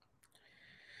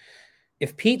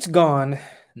Pete's gone,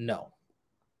 no.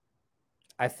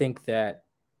 I think that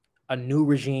a new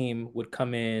regime would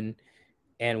come in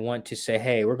and want to say,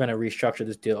 hey, we're going to restructure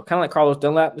this deal. Kind of like Carlos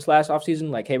Dunlap this last offseason.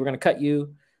 Like, hey, we're going to cut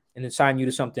you and then sign you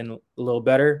to something a little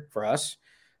better for us.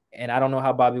 And I don't know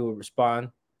how Bobby would respond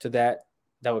to that.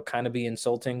 That would kind of be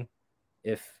insulting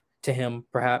to him,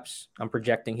 perhaps. I'm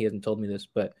projecting. He hasn't told me this,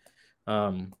 but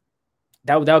that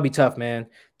would be tough, man,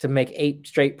 to make 8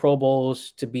 straight Pro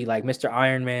Bowls, to be like Mr.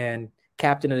 Iron Man,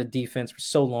 captain of the defense for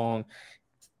so long,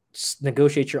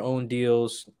 negotiate your own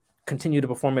deals, continue to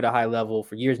perform at a high level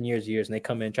for years and years and years, and they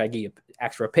come in and try to get you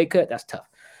ask for a pay cut. That's tough.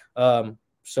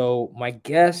 So my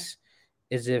guess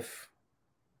is if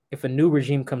a new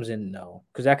regime comes in, no,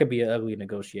 because that could be an ugly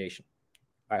negotiation.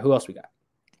 All right, who else we got?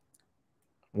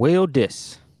 Will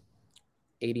Diss.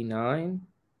 89.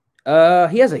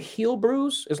 He has a heel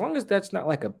bruise. As long as that's not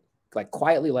like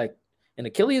quietly like an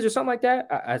Achilles or something like that,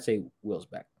 I'd say Will's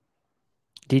back.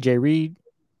 DJ Reed.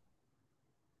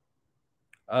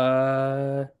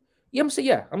 I'm gonna say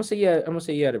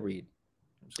yeah to Reed.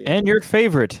 And your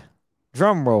favorite,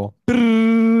 drum roll,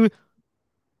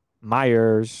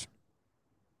 Myers.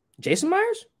 Jason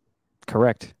Myers?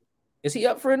 Correct. Is he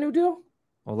up for a new deal?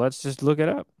 Well, let's just look it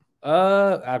up.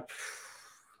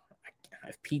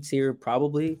 If Pete's here,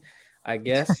 probably, I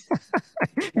guess.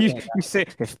 you say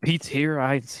if Pete's here,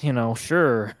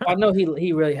 sure. I know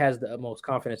he really has the utmost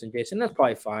confidence in Jason. That's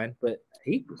probably fine, but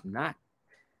he was not.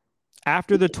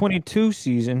 After the 2022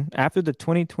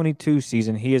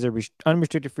 season, he is a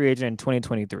unrestricted free agent in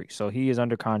 2023. So he is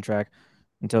under contract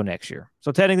until next year.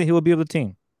 So technically, he will be able to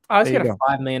team. Oh, he's got a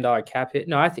 $5 million cap hit.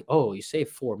 No, I think. Oh, you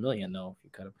saved $4 million though. If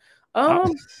you cut him.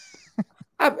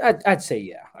 I'd say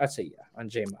yeah. On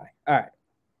JMI. All right.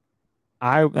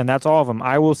 And that's all of them.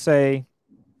 I will say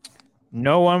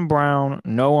no on Brown,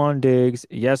 no on Diggs,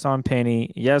 yes on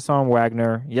Penny, yes on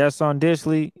Wagner, yes on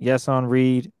Dissly, yes on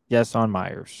Reed, yes on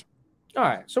Myers. All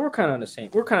right, so we're kind of on the same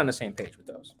page with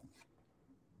those.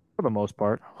 For the most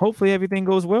part. Hopefully everything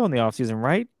goes well in the offseason,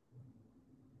 right?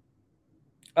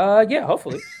 Yeah,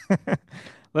 hopefully.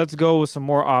 Let's go with some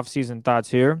more offseason thoughts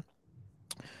here.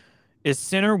 Is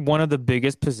center one of the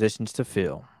biggest positions to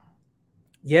fill?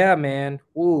 Yeah, man.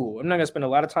 Ooh, I'm not gonna spend a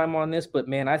lot of time on this, but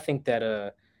man, I think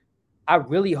that I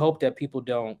really hope that people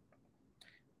don't.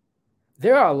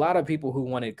 There are a lot of people who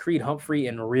wanted Creed Humphrey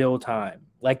in real time.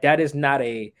 Like that is not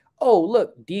oh,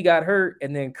 look, D got hurt,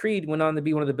 and then Creed went on to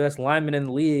be one of the best linemen in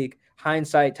the league,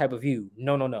 hindsight type of view.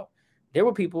 No. There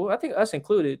were people, I think us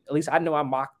included, at least I know I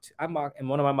mocked in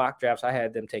one of my mock drafts, I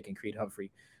had them taking Creed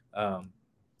Humphrey.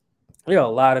 There are a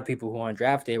lot of people who on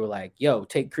draft day were like, yo,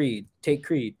 take Creed, take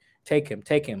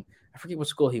him. I forget what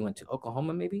school he went to,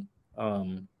 Oklahoma maybe?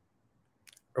 Or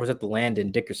was it the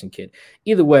Landon Dickerson kid?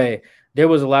 Either way, there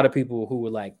was a lot of people who were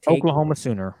like, Oklahoma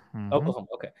Sooner. Mm-hmm. Oklahoma,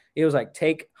 okay. It was like,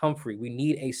 take Humphrey. We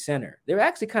need a center. They were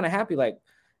actually kind of happy. Like,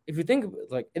 if you think of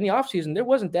like in the offseason, there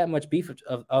wasn't that much beef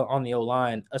on the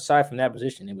O-line aside from that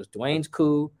position. It was Dwayne's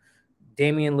cool,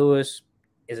 Damian Lewis,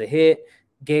 is a hit.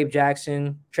 Gabe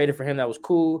Jackson, traded for him. That was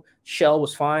cool. Shell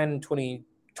was fine in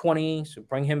 2020, so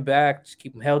bring him back. Just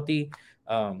keep him healthy.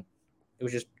 It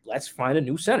was just, let's find a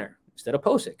new center instead of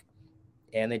Posick.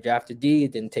 And they drafted D.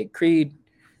 It didn't take Creed.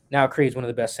 Now Creed's one of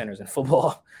the best centers in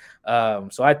football.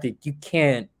 So I think you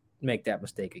can't make that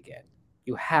mistake again.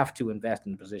 You have to invest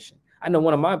in the position. I know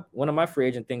one of my free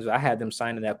agent things, I had them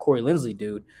signing that Corey Linsley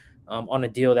dude on a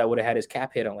deal that would have had his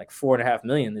cap hit on like $4.5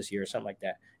 million this year or something like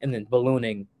that, and then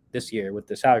ballooning this year with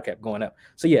the salary cap going up.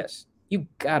 So yes, you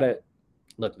gotta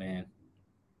look, man.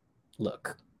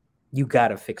 Look, you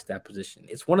gotta fix that position.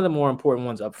 It's one of the more important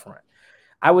ones up front.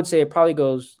 I would say it probably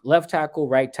goes left tackle,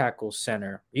 right tackle,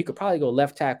 center. You could probably go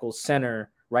left tackle, center,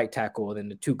 right tackle, and then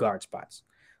the 2 guard spots.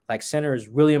 Like center is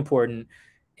really important.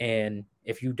 And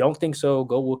if you don't think so,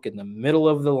 go look in the middle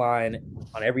of the line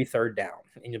on every third down.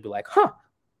 And you'll be like,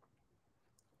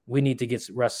 we need to get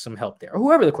Russ some help there. Or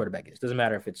whoever the quarterback is. Doesn't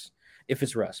matter if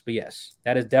it's Russ. But yes,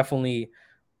 that is definitely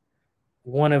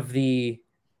one of the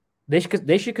 – they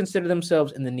should consider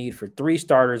themselves in the need for 3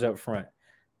 starters up front.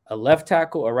 A left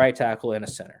tackle, a right tackle, and a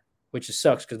center, which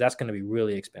sucks because that's going to be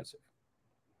really expensive.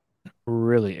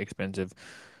 Really expensive.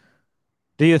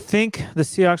 Do you think the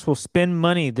Seahawks will spend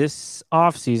money this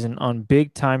offseason on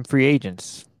big-time free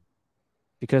agents?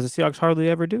 Because the Seahawks hardly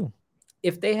ever do.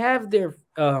 If they have their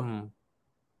the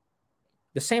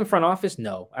same front office,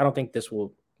 no. I don't think this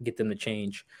will get them to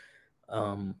change.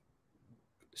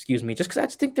 Excuse me. Just because I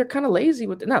just think they're kind of lazy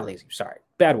with it. Not lazy, sorry.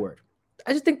 Bad word.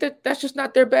 I just think that that's just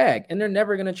not their bag, and they're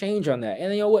never going to change on that.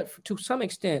 And you know what? To some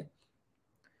extent,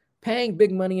 paying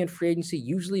big money in free agency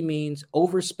usually means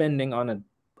overspending on an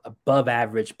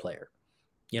above-average player,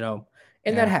 and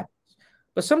that happens.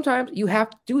 But sometimes you have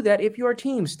to do that if your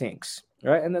team stinks,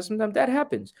 right? And then sometimes that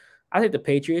happens. I think the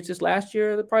Patriots this last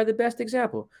year are probably the best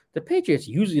example. The Patriots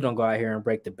usually don't go out here and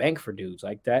break the bank for dudes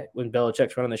like that when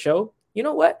Belichick's running the show. You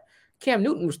know what? Cam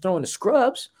Newton was throwing the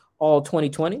scrubs all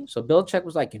 2020. So Belichick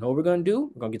was like, you know what we're going to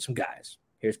do? We're going to get some guys.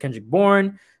 Here's Kendrick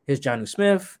Bourne. Here's Jonnu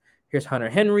Smith. Here's Hunter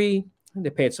Henry. I think they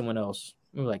paid someone else,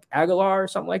 like Aguilar or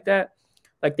something like that.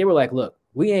 Like they were like, look,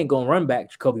 we ain't going to run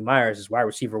back Jacoby Myers as wide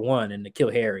receiver 1 and to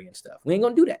kill Harry and stuff. We ain't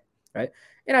going to do that, right?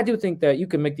 And I do think that you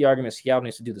can make the argument Seattle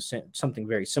needs to do something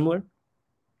very similar.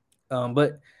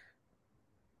 But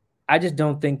I just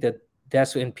don't think that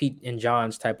that's in Pete and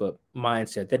John's type of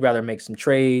mindset. They'd rather make some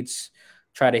trades,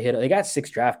 try to hit. They got 6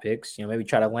 draft picks, maybe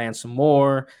try to land some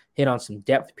more, hit on some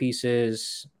depth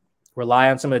pieces, rely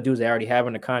on some of the dudes they already have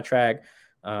in the contract.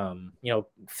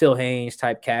 Phil Haynes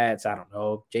type cats. I don't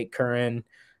know, Jake Curran,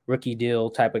 rookie deal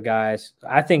type of guys.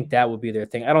 I think that would be their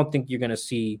thing. I don't think you're going to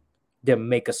see them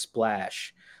make a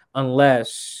splash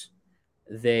unless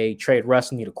they trade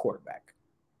Russ and need a quarterback.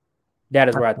 That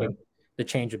is where I think the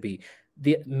change would be.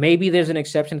 Maybe there's an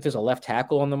exception if there's a left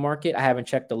tackle on the market. I haven't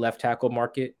checked the left tackle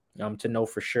market to know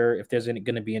for sure if there's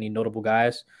going to be any notable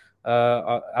guys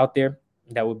out there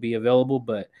that would be available.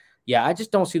 But yeah, I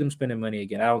just don't see them spending money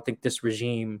again. I don't think this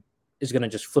regime is going to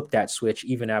just flip that switch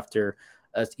even after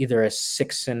either a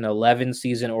 6-11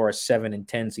 season or a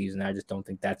 7-10 season. I just don't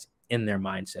think that's in their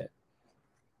mindset.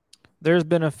 There's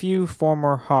been a few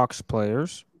former Hawks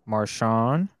players,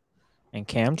 Marshawn and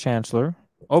Cam Chancellor,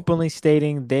 openly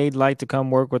stating they'd like to come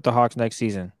work with the Hawks next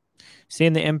season.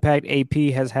 Seeing the impact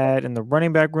AP has had in the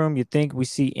running back room, you think we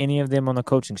see any of them on the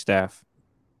coaching staff?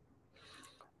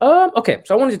 Okay,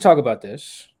 so I wanted to talk about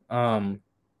this. And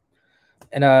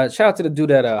shout out to the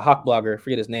dude at Hawk Blogger,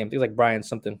 forget his name. He was like Brian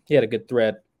something. He had a good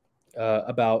thread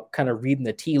about kind of reading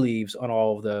the tea leaves on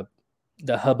all of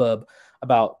the hubbub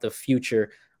about the future.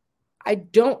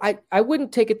 I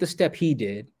wouldn't take it the step he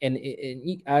did, and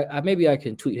maybe I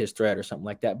can tweet his thread or something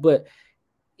like that. But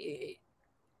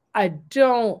I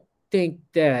don't think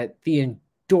that the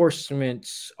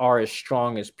endorsements are as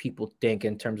strong as people think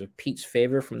in terms of Pete's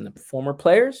favor from the former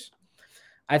players.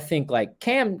 I think like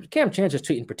Cam Chancellor's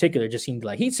tweet in particular just seemed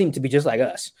like he seemed to be just like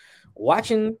us,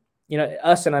 watching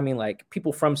us, and I mean like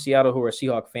people from Seattle who are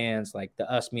Seahawk fans, like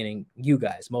the us meaning you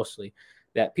guys mostly,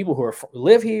 that people who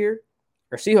live here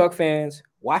are Seahawk fans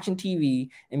watching TV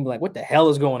and be like, what the hell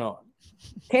is going on?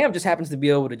 Cam just happens to be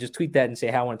able to just tweet that and say,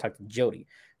 hey, I want to talk to Jody,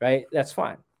 right? That's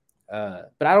fine.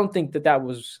 But I don't think that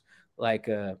was like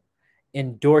a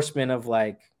endorsement of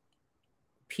like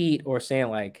Pete or saying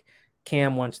like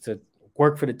Cam wants to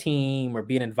work for the team or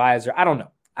be an advisor. I don't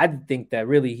know. I think that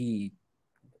really he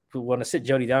would want to sit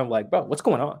Jody down and be like, bro, what's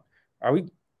going on?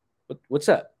 What's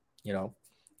up?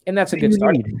 And that's a good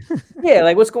start. Yeah,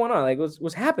 like what's going on? Like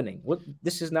what's happening?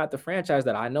 This is not the franchise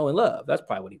that I know and love. That's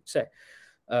probably what he would say.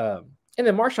 And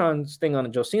then Marshawn's thing on the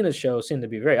Josina's show seemed to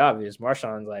be very obvious.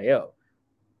 Marshawn's like, yo,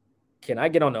 can I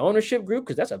get on the ownership group?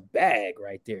 Because that's a bag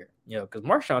right there. Because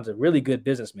Marshawn's a really good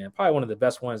businessman, probably one of the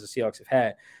best ones the Seahawks have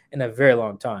had in a very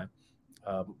long time,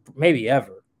 maybe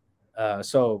ever.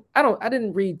 So I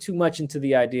didn't read too much into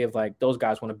the idea of like those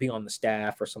guys want to be on the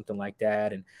staff or something like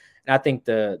that. And I think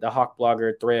the Hawk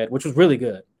Blogger thread, which was really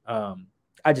good.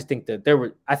 I just think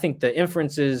that I think the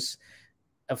inferences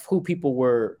of who people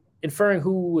were inferring,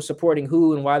 who was supporting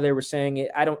who and why they were saying it.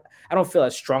 I don't feel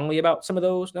as strongly about some of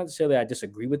those. Not necessarily I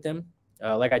disagree with them.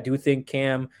 Like I do think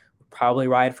Cam would probably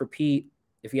ride for Pete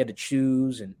if he had to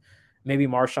choose, and maybe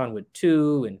Marshawn would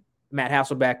too, and Matt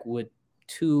Hasselbeck would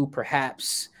too,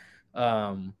 perhaps.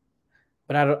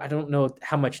 But I don't know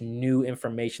how much new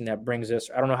information that brings us.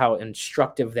 I don't know how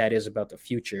instructive that is about the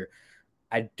future.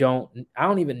 I don't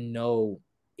even know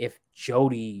if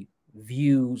Jody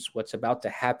views what's about to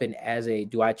happen as a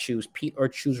do I choose Pete or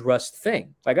choose Russ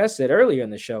thing. Like I said earlier in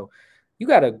the show, you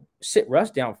got to sit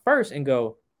Russ down first and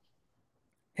go,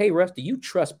 hey, Russ, do you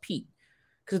trust Pete?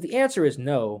 Because if the answer is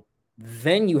no,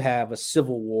 then you have a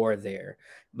civil war there.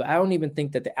 But I don't even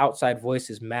think that the outside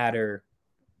voices matter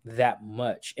that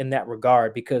much in that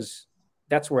regard, because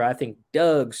that's where I think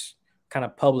Doug's kind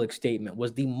of public statement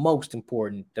was the most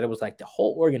important, that it was like the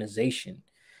whole organization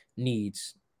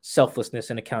needs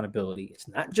selflessness and accountability. It's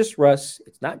not just Russ.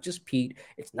 It's not just Pete.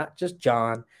 It's not just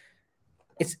John.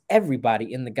 It's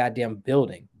everybody in the goddamn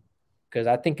building. Because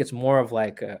I think it's more of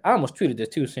like, I almost tweeted this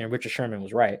too, saying Richard Sherman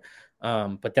was right.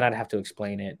 But then I'd have to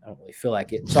explain it. I don't really feel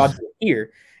like it. So I'll do it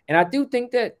here. And I do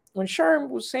think that when Sherman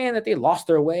was saying that they lost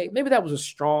their way, maybe that was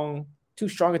too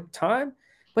strong at the time,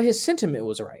 but his sentiment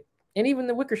was right. And even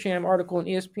the Wickersham article in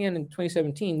ESPN in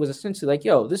 2017 was essentially like,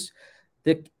 yo, this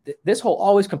whole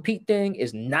always compete thing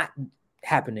is not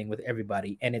happening with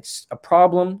everybody. And it's a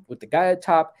problem with the guy at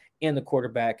top and the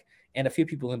quarterback and a few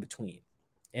people in between.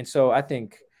 And so I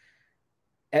think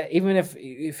even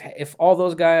if all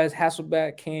those guys,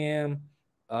 Hasselbeck, Cam,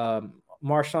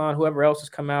 Marshawn, whoever else has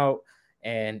come out,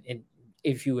 and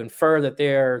if you infer that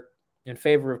they're in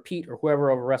favor of Pete or whoever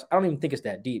over Russ, I don't even think it's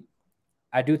that deep.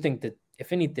 I do think that,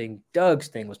 if anything, Doug's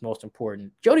thing was most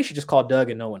important. Jody should just call Doug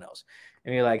and no one else.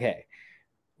 And be like, hey,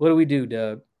 what do we do,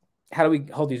 Doug? How do we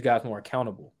hold these guys more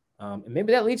accountable? And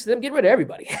maybe that leads to them getting rid of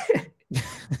everybody.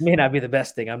 May not be the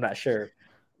best thing. I'm not sure.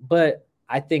 But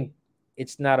I think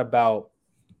it's not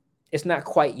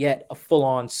quite yet a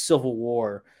full-on civil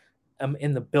war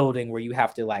in the building where you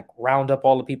have to like round up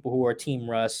all the people who are Team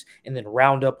Russ and then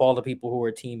round up all the people who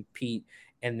are Team Pete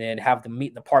and then have them meet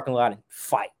in the parking lot and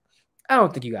fight. I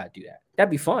don't think you got to do that.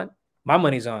 That'd be fun. My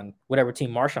money's on whatever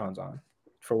team Marshawn's on,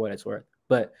 for what it's worth.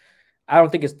 But I don't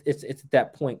think it's at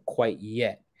that point quite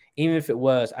yet. Even if it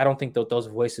was, I don't think that those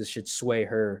voices should sway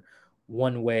her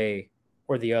one way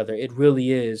or the other. It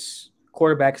really is.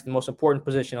 Quarterback is the most important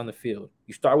position on the field.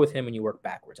 You start with him and you work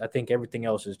backwards. I think everything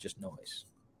else is just noise.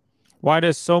 Why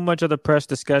does so much of the press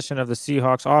discussion of the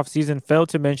Seahawks offseason fail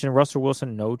to mention Russell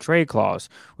Wilson no trade clause?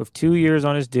 With 2 years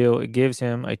on his deal, it gives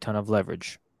him a ton of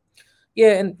leverage.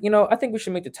 Yeah, and I think we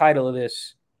should make the title of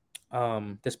this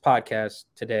podcast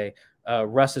today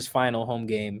Russ's final home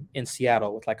game in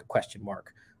Seattle with like a question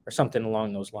mark or something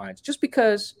along those lines. Just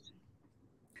because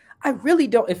I really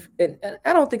don't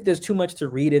I don't think there's too much to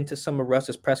read into some of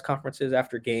Russ's press conferences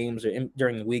after games or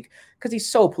during the week, because he's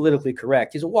so politically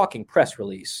correct. He's a walking press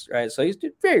release, right? So he's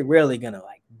very rarely going to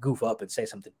like goof up and say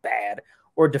something bad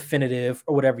or definitive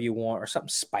or whatever you want or something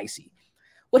spicy.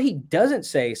 What he doesn't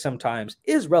say sometimes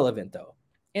is relevant, though.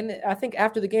 And I think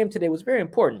after the game today was very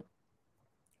important.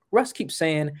 Russ keeps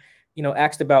saying,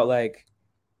 asked about like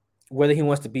whether he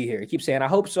wants to be here. He keeps saying, I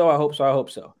hope so, I hope so, I hope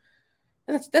so.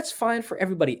 And that's fine for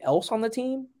everybody else on the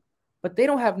team, but they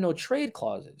don't have no trade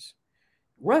clauses.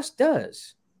 Russ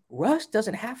does. Russ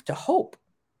doesn't have to hope.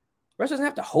 Russ doesn't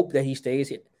have to hope that he stays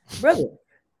here. Brother,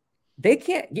 they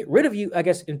can't get rid of you. I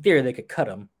guess in theory they could cut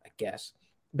him, I guess.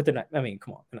 But they're not, I mean,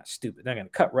 come on, they're not stupid. They're going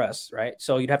to cut Russ, right?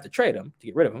 So you'd have to trade him to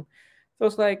get rid of him. So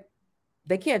it's like,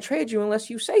 they can't trade you unless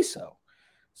you say so.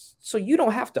 So you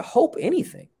don't have to hope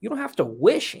anything. You don't have to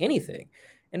wish anything.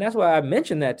 And that's why I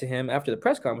mentioned that to him after the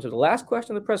press conference. It was the last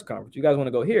question of the press conference. You guys want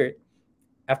to go hear it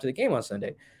after the game on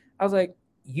Sunday? I was like,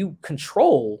 you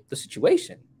control the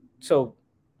situation. So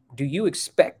do you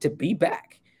expect to be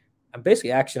back? I'm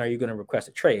basically asking, are you going to request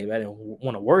a trade? I didn't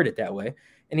want to word it that way.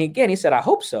 And he said, I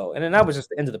hope so. And then that was just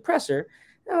the end of the presser.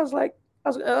 And I was like,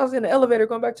 I was in the elevator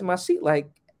going back to my seat. Like,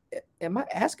 am I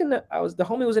asking the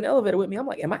homie was in the elevator with me. I'm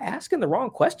like, am I asking the wrong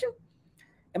question?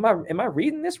 Am I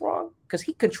reading this wrong? Because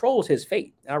he controls his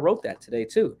fate. And I wrote that today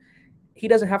too. He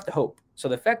doesn't have to hope. So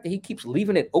the fact that he keeps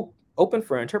leaving it open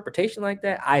for interpretation like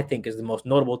that, I think is the most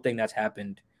notable thing that's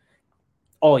happened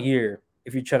all year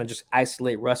if you're trying to just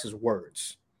isolate Russ's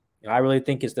words. I really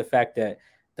think it's the fact that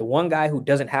the one guy who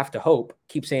doesn't have to hope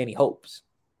keeps saying he hopes.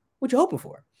 What you hoping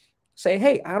for? Say,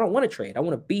 hey, I don't want to trade. I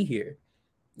want to be here.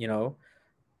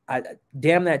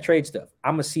 Damn that trade stuff.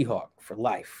 I'm a Seahawk for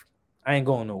life. I ain't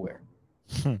going nowhere.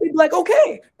 He'd be like,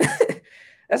 okay.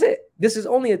 That's it. This is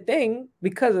only a thing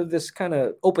because of this kind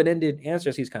of open-ended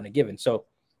answers he's kind of given. So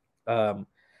I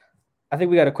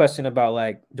think we got a question about,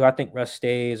 like, do I think Russ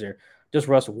stays or does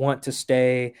Russ want to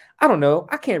stay? I don't know.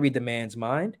 I can't read the man's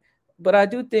mind. But I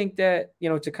do think that,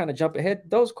 to kind of jump ahead,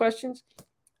 those questions,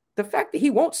 the fact that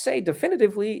he won't say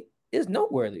definitively is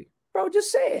noteworthy. Bro,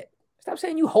 just say it. Stop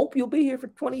saying you hope you'll be here for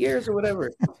 20 years or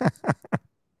whatever.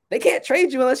 They can't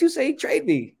trade you unless you say trade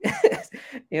me.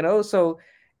 So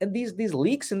and these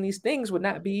leaks and these things would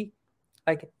not be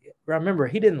like, remember,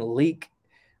 he didn't leak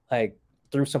like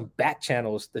through some back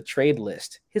channels the trade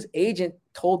list. His agent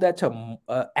told that to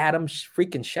Adam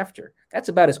freaking Schefter. That's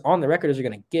about as on the record as you're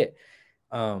going to get.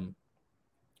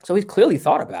 So he's clearly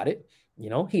thought about it.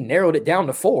 He narrowed it down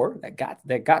to 4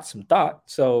 that got some thought.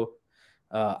 So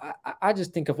I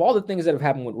just think of all the things that have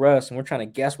happened with Russ, and we're trying to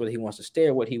guess whether he wants to stay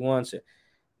or what he wants.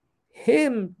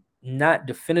 Him not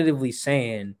definitively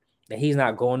saying that he's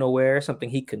not going nowhere, something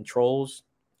he controls,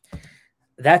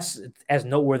 that's as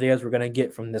noteworthy as we're going to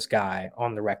get from this guy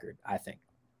on the record, I think.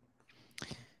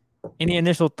 Any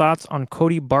initial thoughts on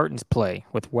Cody Barton's play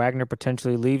with Wagner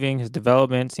potentially leaving? His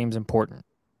development seems important.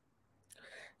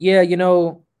 Yeah,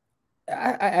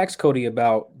 I asked Cody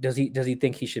about does he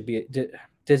think he should be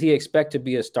does he expect to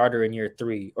be a starter in year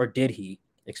 3, or did he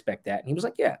expect that? And he was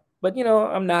like, yeah, but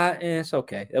I'm not, and it's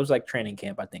okay. It was like training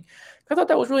camp, I think. I thought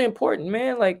that was really important,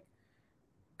 man. Like,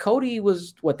 Cody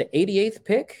was the 88th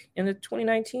pick in the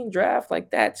 2019 draft.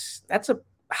 Like, that's a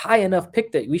high enough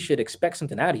pick that we should expect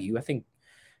something out of you. I think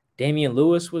Damian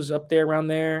Lewis was up there around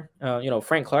there.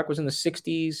 Frank Clark was in the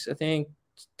 60s, I think.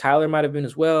 Tyler might have been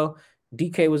as well.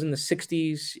 DK was in the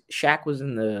 60s. Shaq was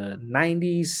in the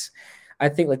 90s. I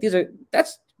think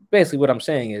that's basically what I'm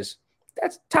saying is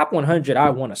that's top 100. I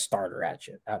want a starter out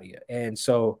of you. And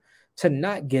so to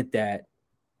not get that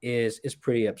is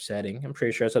pretty upsetting. I'm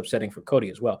pretty sure it's upsetting for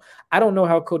Cody as well. I don't know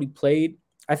how Cody played.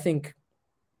 I think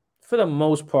for the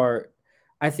most part,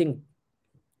 I think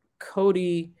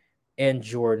Cody and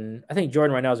Jordan, I think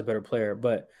Jordan right now is a better player,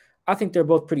 but I think they're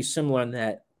both pretty similar in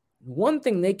that one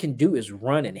thing they can do is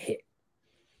run and hit.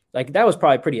 Like, that was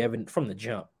probably pretty evident from the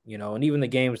jump, and even the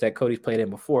games that Cody's played in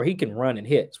before, he can run and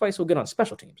hit. That's why he's so good on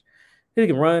special teams. He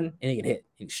can run and he can hit.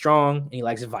 He's strong and he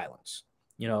likes violence,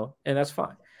 and that's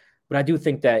fine. But I do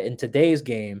think that in today's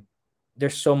game,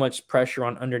 there's so much pressure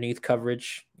on underneath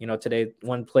coverage. Today,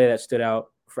 one play that stood out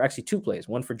for actually 2 plays,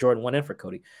 one for Jordan, one for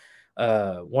Cody.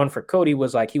 One for Cody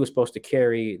was like he was supposed to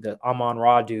carry the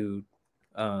Amon-Ra dude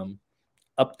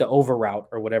up the over route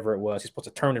or whatever it was. He's supposed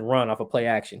to turn and run off a play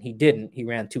action. He didn't. He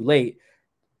ran too late.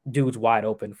 Dude's wide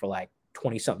open for like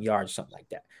 20-something yards, something like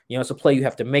that. It's a play you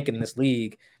have to make in this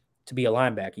league to be a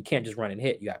linebacker. You can't just run and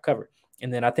hit. You got covered.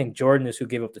 And then I think Jordan is who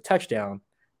gave up the touchdown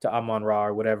to Amon-Ra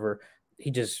or whatever. He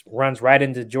just runs right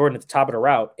into Jordan at the top of the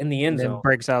route in the end zone. Then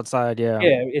breaks outside, yeah.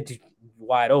 Yeah, it's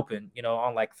wide open,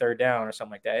 on like 3rd down or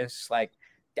something like that. It's just like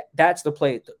that's the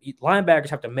play. Linebackers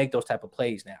have to make those type of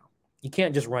plays now. You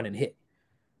can't just run and hit.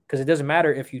 Because it doesn't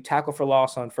matter if you tackle for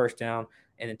loss on 1st down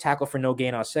and then tackle for no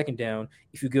gain on 2nd down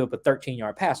if you give up a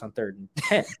 13-yard pass on 3rd and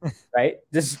 10, right?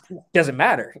 This doesn't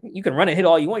matter. You can run and hit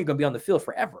all you want. You're going to be on the field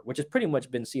forever, which has pretty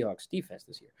much been Seahawks defense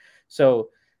this year. So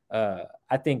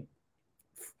I think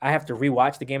I have to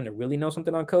rewatch the game to really know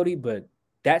something on Cody, but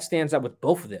that stands out with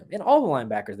both of them and all the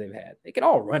linebackers they've had. They can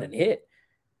all run and hit,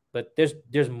 but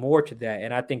there's more to that.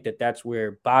 And I think that's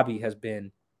where Bobby has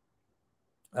been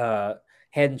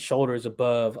head and shoulders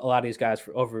above a lot of these guys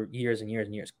for over years and years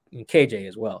and years, and KJ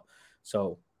as well.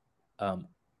 So I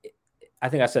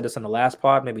think I said this on the last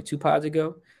pod, maybe 2 pods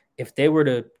ago. If they were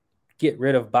to get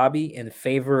rid of Bobby in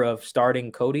favor of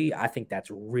starting Cody, I think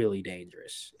that's really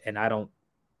dangerous. And I don't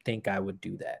think I would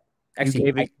do that.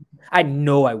 Actually, I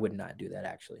know I would not do that,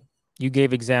 actually. You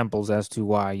gave examples as to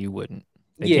why you wouldn't.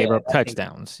 They gave up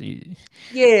touchdowns. And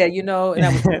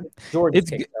that was Jordan's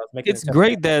case. It's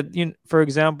great that, for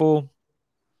example,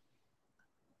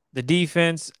 the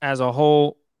defense as a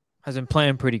whole has been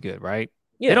playing pretty good, right?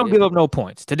 Yeah, they don't give up no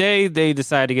points. Today, they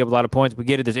decided to give a lot of points. We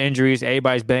get it. There's injuries.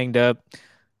 Everybody's banged up.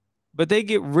 But they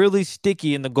get really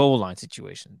sticky in the goal line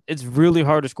situation. It's really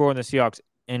hard to score in the Seahawks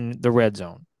in the red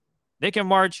zone. They can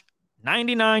march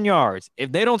 99 yards.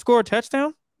 If they don't score a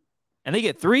touchdown and they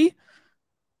get 3,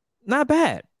 not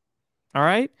bad. All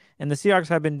right? And the Seahawks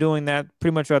have been doing that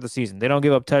pretty much throughout the season. They don't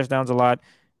give up touchdowns a lot.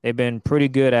 They've been pretty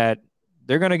good at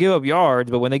they're going to give up yards,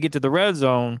 but when they get to the red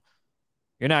zone,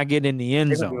 you're not getting in the end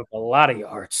They're gonna zone. give up a lot of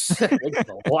yards. They give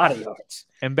up a lot of yards.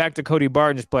 And back to Cody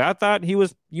Barton's play. I thought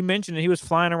you mentioned that he was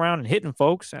flying around and hitting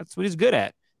folks. That's what he's good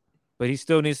at. But he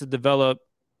still needs to develop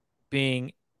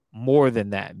being more than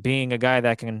that, being a guy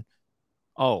that can,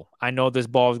 I know this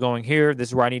ball is going here. This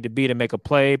is where I need to be to make a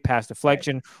play, pass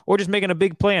deflection, or just making a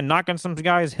big play and knocking some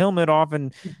guy's helmet off.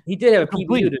 And he did have a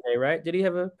PBU today, right? Did he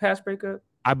have a pass breakup?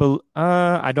 I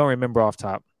don't remember off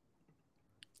top.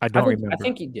 I remember. I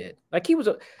think he did. Like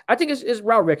I think it's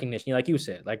route recognition, like you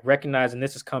said, like recognizing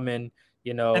this is coming,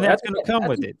 and that's going to come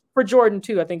with it. For Jordan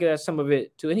too, I think that's some of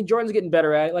it too. And Jordan's getting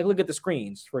better at it. Like look at the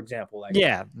screens, for example. Like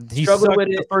he struggled with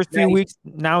it the first few weeks.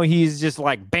 Now he's just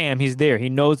like, bam, he's there. He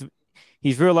knows,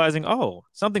 he's realizing,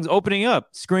 something's opening up.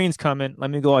 Screen's coming. Let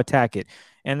me go attack it.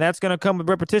 And that's going to come with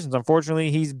repetitions.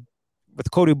 Unfortunately, he's with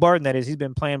Cody Barton. That is, he's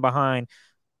been playing behind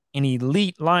an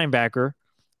elite linebacker.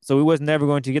 So he was never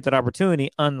going to get that opportunity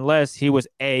unless he was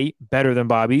A, better than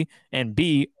Bobby, and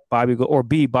B, Bobby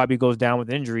goes down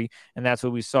with injury, and that's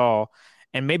what we saw.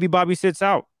 And maybe Bobby sits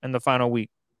out in the final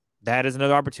week. That is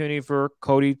another opportunity for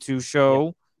Cody to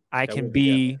show I can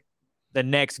be the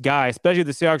next guy, especially if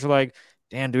the Seahawks are like,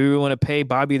 damn, do we really want to pay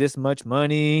Bobby this much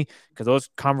money? Because those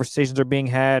conversations are being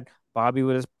had. Bobby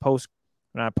with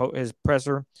his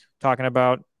presser talking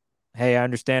about, hey, I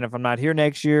understand if I'm not here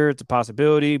next year, it's a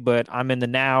possibility, but I'm in the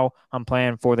now. I'm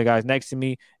playing for the guys next to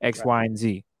me, X, Y, and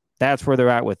Z. That's where they're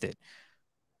at with it.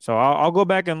 So I'll go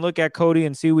back and look at Cody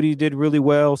and see what he did really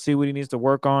well, see what he needs to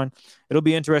work on. It'll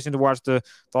be interesting to watch the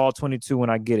All 22 when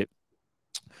I get it.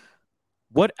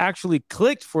 What actually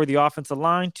clicked for the offensive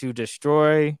line to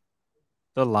destroy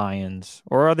the Lions?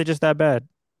 Or are they just that bad?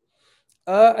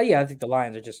 I think the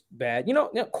Lions are just bad.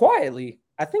 Quietly,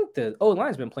 I think the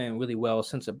O-line's been playing really well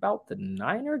since about the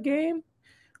Niner game.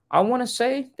 I want to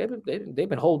say they've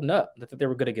been holding up. I thought they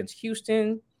were good against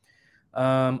Houston.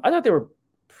 I thought they were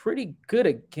pretty good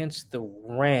against the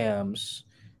Rams.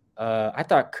 I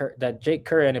thought that Jake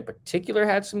Curran in particular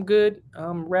had some good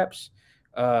reps.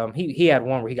 He had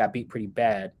one where he got beat pretty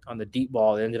bad on the deep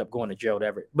ball that ended up going to Gerald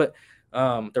Everett. But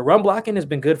the run blocking has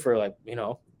been good for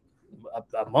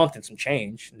a month and some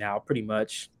change now, pretty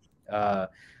much.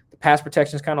 The pass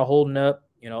protection is kind of holding up.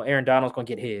 Aaron Donald's going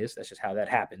to get his. That's just how that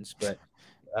happens. But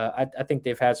I think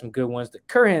they've had some good ones. The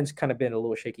Curran's kind of been a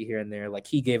little shaky here and there. Like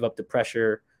he gave up the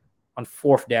pressure on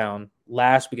 4th down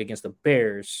last week against the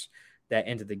Bears that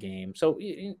ended the game. So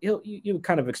you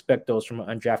kind of expect those from an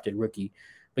undrafted rookie.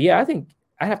 But yeah, I think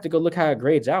I have to go look how it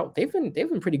grades out. They've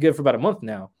been pretty good for about a month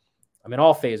now. I mean,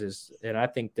 all phases. And I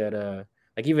think that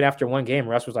even after one game,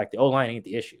 Russ was like, the O-line ain't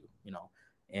the issue,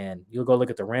 And you'll go look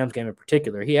at the Rams game in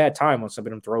particular. He had time on some of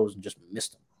them throws and just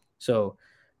missed them. So,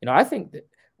 I think that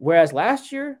whereas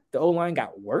last year, the O-line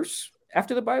got worse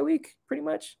after the bye week, pretty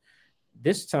much.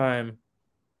 This time,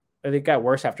 they got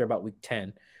worse after about week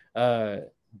 10.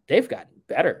 They've gotten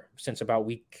better since about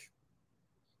week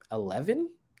 11,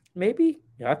 maybe.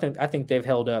 I think they've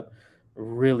held up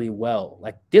really well.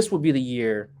 Like, this would be the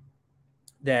year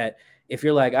that if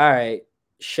you're like, all right,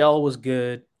 Shell was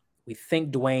good. We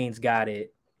think Dwayne's got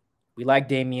it. We like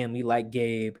Damian. We like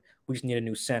Gabe. We just need a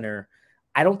new center.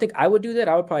 I don't think I would do that.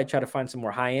 I would probably try to find some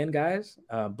more high-end guys.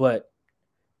 But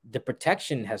the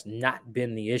protection has not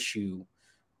been the issue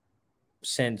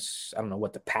since, I don't know,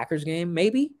 the Packers game,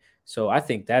 maybe. So I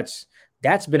think that's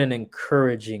been an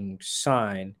encouraging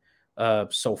sign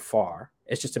so far.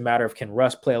 It's just a matter of, can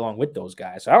Russ play along with those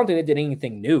guys? So I don't think they did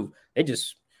anything new.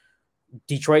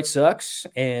 Detroit sucks,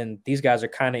 and these guys are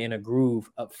kind of in a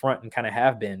groove up front and kind of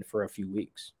have been for a few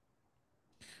weeks.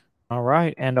 All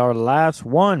right, and our last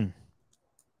one.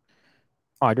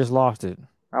 Oh, I just lost it.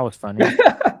 That was funny.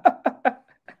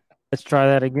 Let's try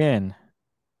that again.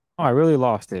 Oh, I really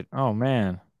lost it. Oh,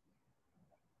 man.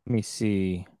 Let me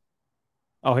see.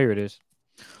 Oh, here it is.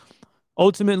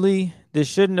 Ultimately, this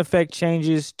shouldn't affect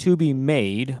changes to be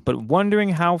made, but wondering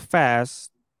how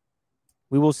fast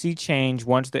we will see change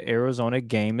once the Arizona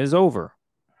game is over.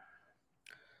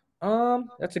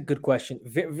 That's a good question.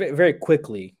 Very, very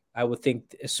quickly, I would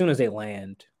think as soon as they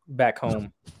land back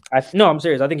home. No, I'm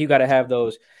serious. I think you got to have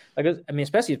those.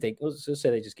 Especially if let's say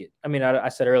they just get. I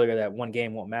said earlier that one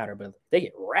game won't matter, but they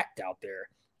get wrecked out there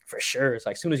for sure. It's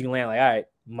like as soon as you land, like, all right,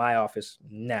 my office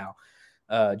now.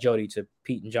 Jody to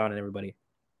Pete and John and everybody.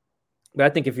 But I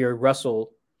think if you're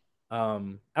Russell, I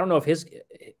don't know if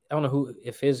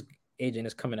his agent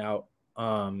is coming out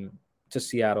to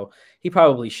Seattle. He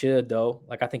probably should, though.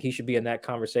 Like, I think he should be in that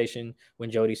conversation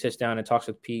when Jody sits down and talks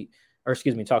with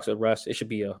talks with Russ. It should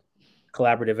be a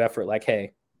collaborative effort. Like,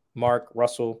 hey, Mark,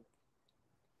 Russell,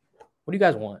 what do you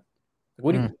guys want?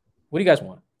 What do you guys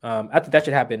want? I think that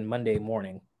should happen Monday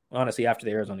morning, honestly, after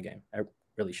the Arizona game. I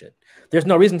really should. There's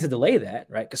no reason to delay that,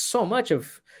 right? Because so much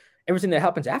of everything that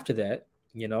happens after that,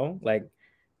 like,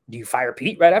 do you fire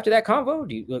Pete right after that convo?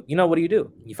 Do you, what do you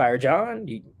do? You fire John?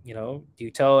 Do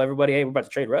you tell everybody, hey, we're about to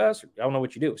trade Russ? I don't know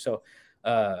what you do. So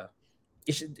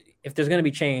it should, if there's going to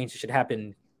be change, it should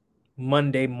happen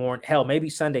Monday morning. Hell, maybe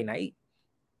Sunday night,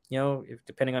 if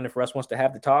depending on if Russ wants to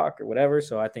have the talk or whatever.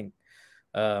 So I think,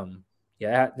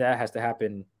 that has to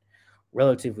happen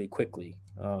relatively quickly.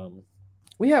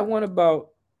 We have one about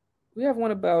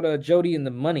Jody and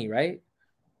the money, right?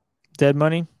 Dead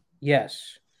money?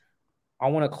 Yes. I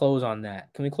want to close on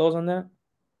that. Can we close on that?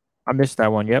 I missed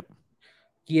that one. Yep.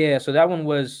 Yeah. So that one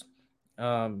was,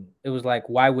 it was like,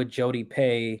 why would Jody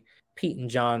pay Pete and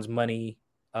John's money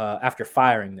after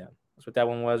firing them? That's what that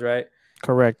one was, right?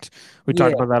 Correct. We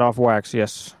talked about that off wax.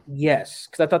 Yes. Yes.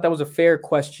 Because I thought that was a fair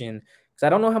question. Because I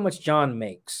don't know how much John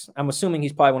makes. I'm assuming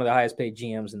he's probably one of the highest paid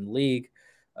GMs in the league.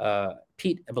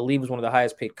 Pete, I believe, was one of the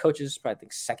highest paid coaches, probably I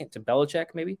think second to Belichick,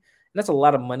 maybe. And that's a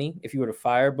lot of money if you were to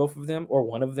fire both of them or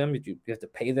one of them. You have to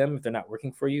pay them if they're not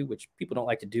working for you, which people don't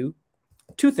like to do.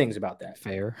 Two things about that.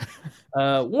 Fair.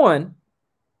 One,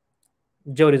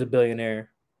 Jody's a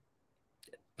billionaire.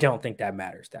 Don't think that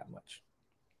matters that much.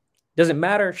 Does it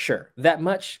matter? Sure. That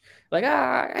much? Like,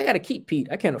 I got to keep Pete.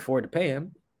 I can't afford to pay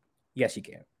him. Yes, you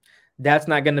can. That's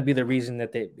not going to be the reason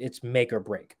that it's make or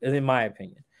break, in my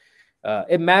opinion.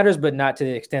 It matters, but not to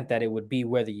the extent that it would be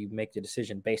whether you make the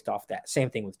decision based off that.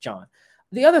 Same thing with John.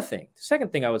 The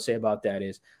second thing I would say about that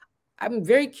is I'm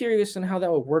very curious on how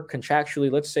that would work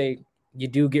contractually. Let's say you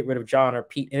do get rid of John or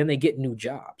Pete and then they get new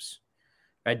jobs,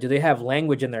 right? Do they have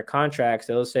language in their contracts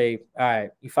that'll say, all right,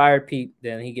 you fired Pete,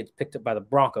 then he gets picked up by the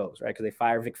Broncos, right? Because they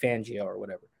fire Vic Fangio or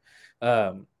whatever.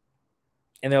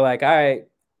 And they're like, all right,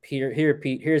 here,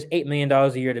 Pete, here's $8 million a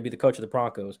year to be the coach of the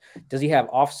Broncos. Does he have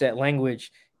offset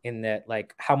language in that,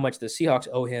 like, how much the Seahawks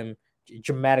owe him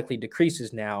dramatically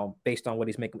decreases now based on what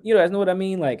he's making? You guys know what I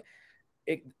mean? Like,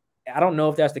 I don't know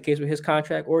if that's the case with his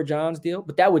contract or John's deal,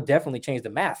 but that would definitely change the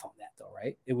math on that, though,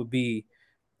 right? It would be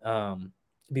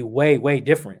way, way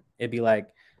different. It'd be like,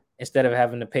 instead of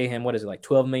having to pay him, what is it, like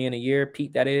 $12 million a year,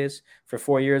 Pete, that is, for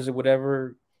 4 years or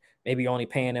whatever, maybe you're only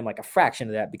paying him like a fraction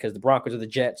of that because the Broncos or the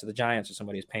Jets or the Giants or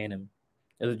somebody is paying him,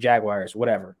 or the Jaguars,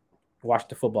 whatever,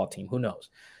 Washington football team, who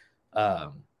knows?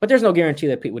 But there's no guarantee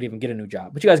that Pete would even get a new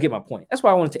job. But you guys get my point. That's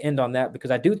why I wanted to end on that, because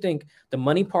I do think the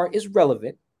money part is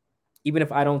relevant, even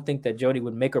if I don't think that Jody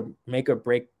would make or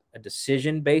break a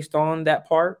decision based on that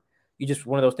part. You just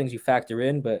one of those things you factor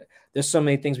in, but there's so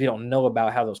many things we don't know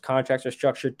about how those contracts are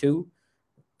structured too,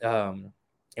 and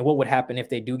what would happen if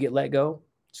they do get let go.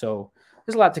 So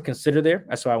there's a lot to consider there.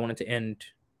 That's why I wanted to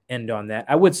end on that.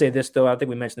 I would say this, though. I think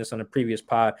we mentioned this on a previous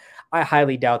pod. I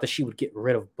highly doubt that she would get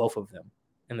rid of both of them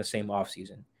in the same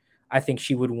offseason. I think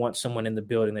she would want someone in the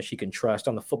building that she can trust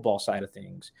on the football side of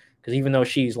things. Because even though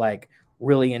she's like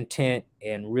really intent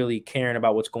and really caring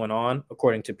about what's going on,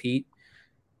 according to Pete,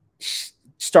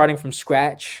 starting from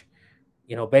scratch,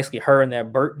 basically her and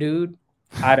that Burt dude,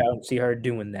 I don't see her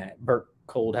doing that. Burt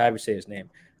Cold, however you say his name.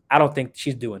 I don't think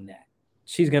she's doing that.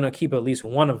 She's going to keep at least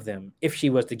one of them if she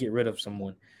was to get rid of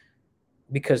someone,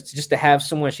 because just to have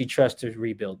someone she trusts to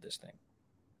rebuild this thing.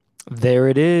 There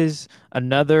it is.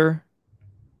 Another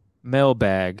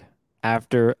mailbag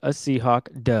after a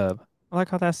Seahawk dub. I like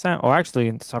how that sounds. Oh, actually,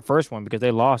 it's our first one because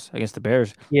they lost against the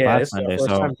Bears. Yeah, this is our first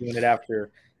time doing it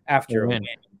after a win.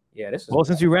 Yeah, this is well,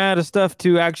 since we ran out of stuff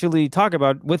to actually talk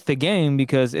about with the game,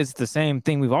 because it's the same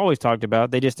thing we've always talked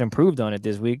about. They just improved on it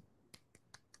this week.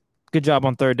 Good job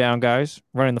on third down, guys.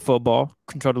 Running the football,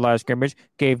 controlled the line of scrimmage,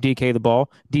 gave DK the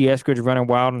ball. D. Eskridge running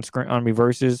wild on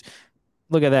reverses.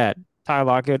 Look at that. Ty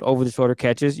Lockett over the shoulder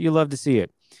catches. You love to see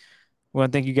it. We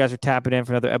want to thank you guys for tapping in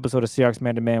for another episode of Seahawks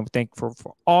Man to Man. We thank you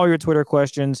for all your Twitter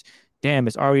questions. Damn,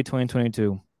 it's already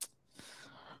 2022.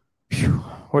 Whew.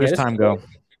 Where does time go?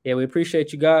 Yeah, we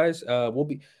appreciate you guys.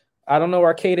 I don't know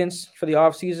our cadence for the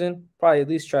off season. Probably at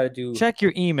least try to do. Check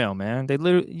your email, man. They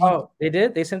literally. Oh, they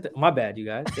did. They sent. My bad, you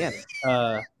guys. Damn it.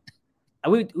 I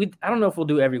don't know if we'll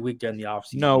do every week during the off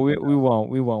season. No, we won't.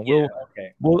 We won't. Yeah,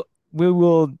 okay. We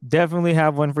will definitely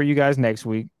have one for you guys next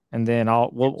week, and then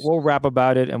we'll rap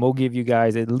about it, and we'll give you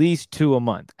guys at least 2 a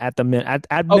month at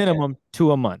minimum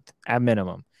 2 a month at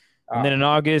minimum, and then in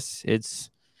August it's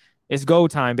go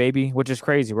time, baby, which is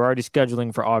crazy. We're already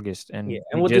scheduling for August, and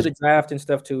we'll do the draft and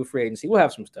stuff too, free agency. We'll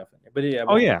have some stuff in there, but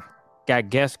yeah.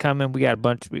 Got guests coming. We got a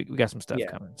bunch. We got some stuff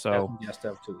coming. So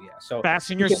stuff too. Yeah. So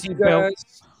fasten your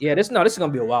seatbelts. Yeah. This is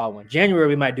gonna be a wild one. January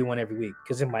we might do one every week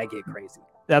because it might get crazy.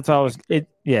 That's how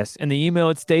yes. In the email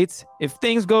it states, if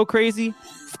things go crazy,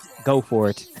 Go for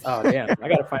it. Oh damn! I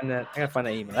gotta find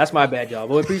that email. That's my bad, y'all.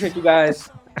 But we appreciate you guys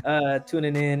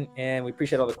tuning in, and we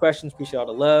appreciate all the questions, appreciate all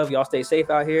the love. Y'all stay safe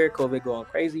out here. COVID going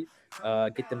crazy.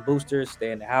 Get them boosters.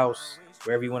 Stay in the house.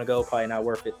 Wherever you want to go, probably not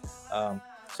worth it.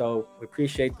 So we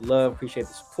appreciate the love, appreciate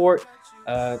the support.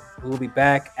 We'll be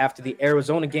back after the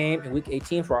Arizona game in Week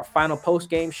 18 for our final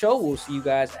post-game show. We'll see you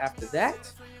guys after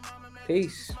that.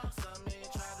 Peace.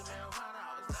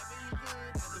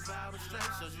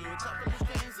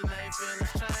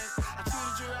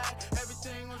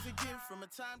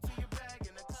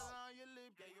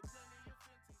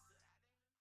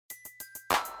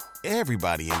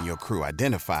 Everybody in your crew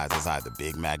identifies as either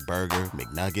Big Mac Burger,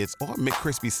 McNuggets, or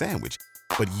McCrispy Sandwich.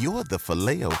 But you're the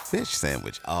Filet-O-Fish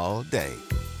Sandwich all day.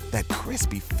 That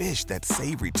crispy fish, that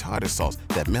savory tartar sauce,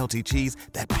 that melty cheese,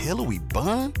 that pillowy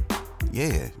bun.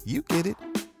 Yeah, you get it.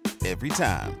 Every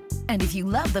time. And if you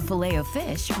love the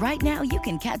Filet-O-Fish, right now you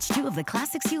can catch 2 of the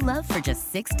classics you love for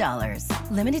just $6.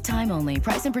 Limited time only.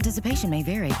 Price and participation may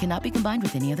vary. Cannot be combined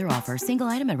with any other offer. Single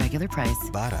item at regular price.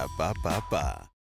 Ba-da-ba-ba-ba.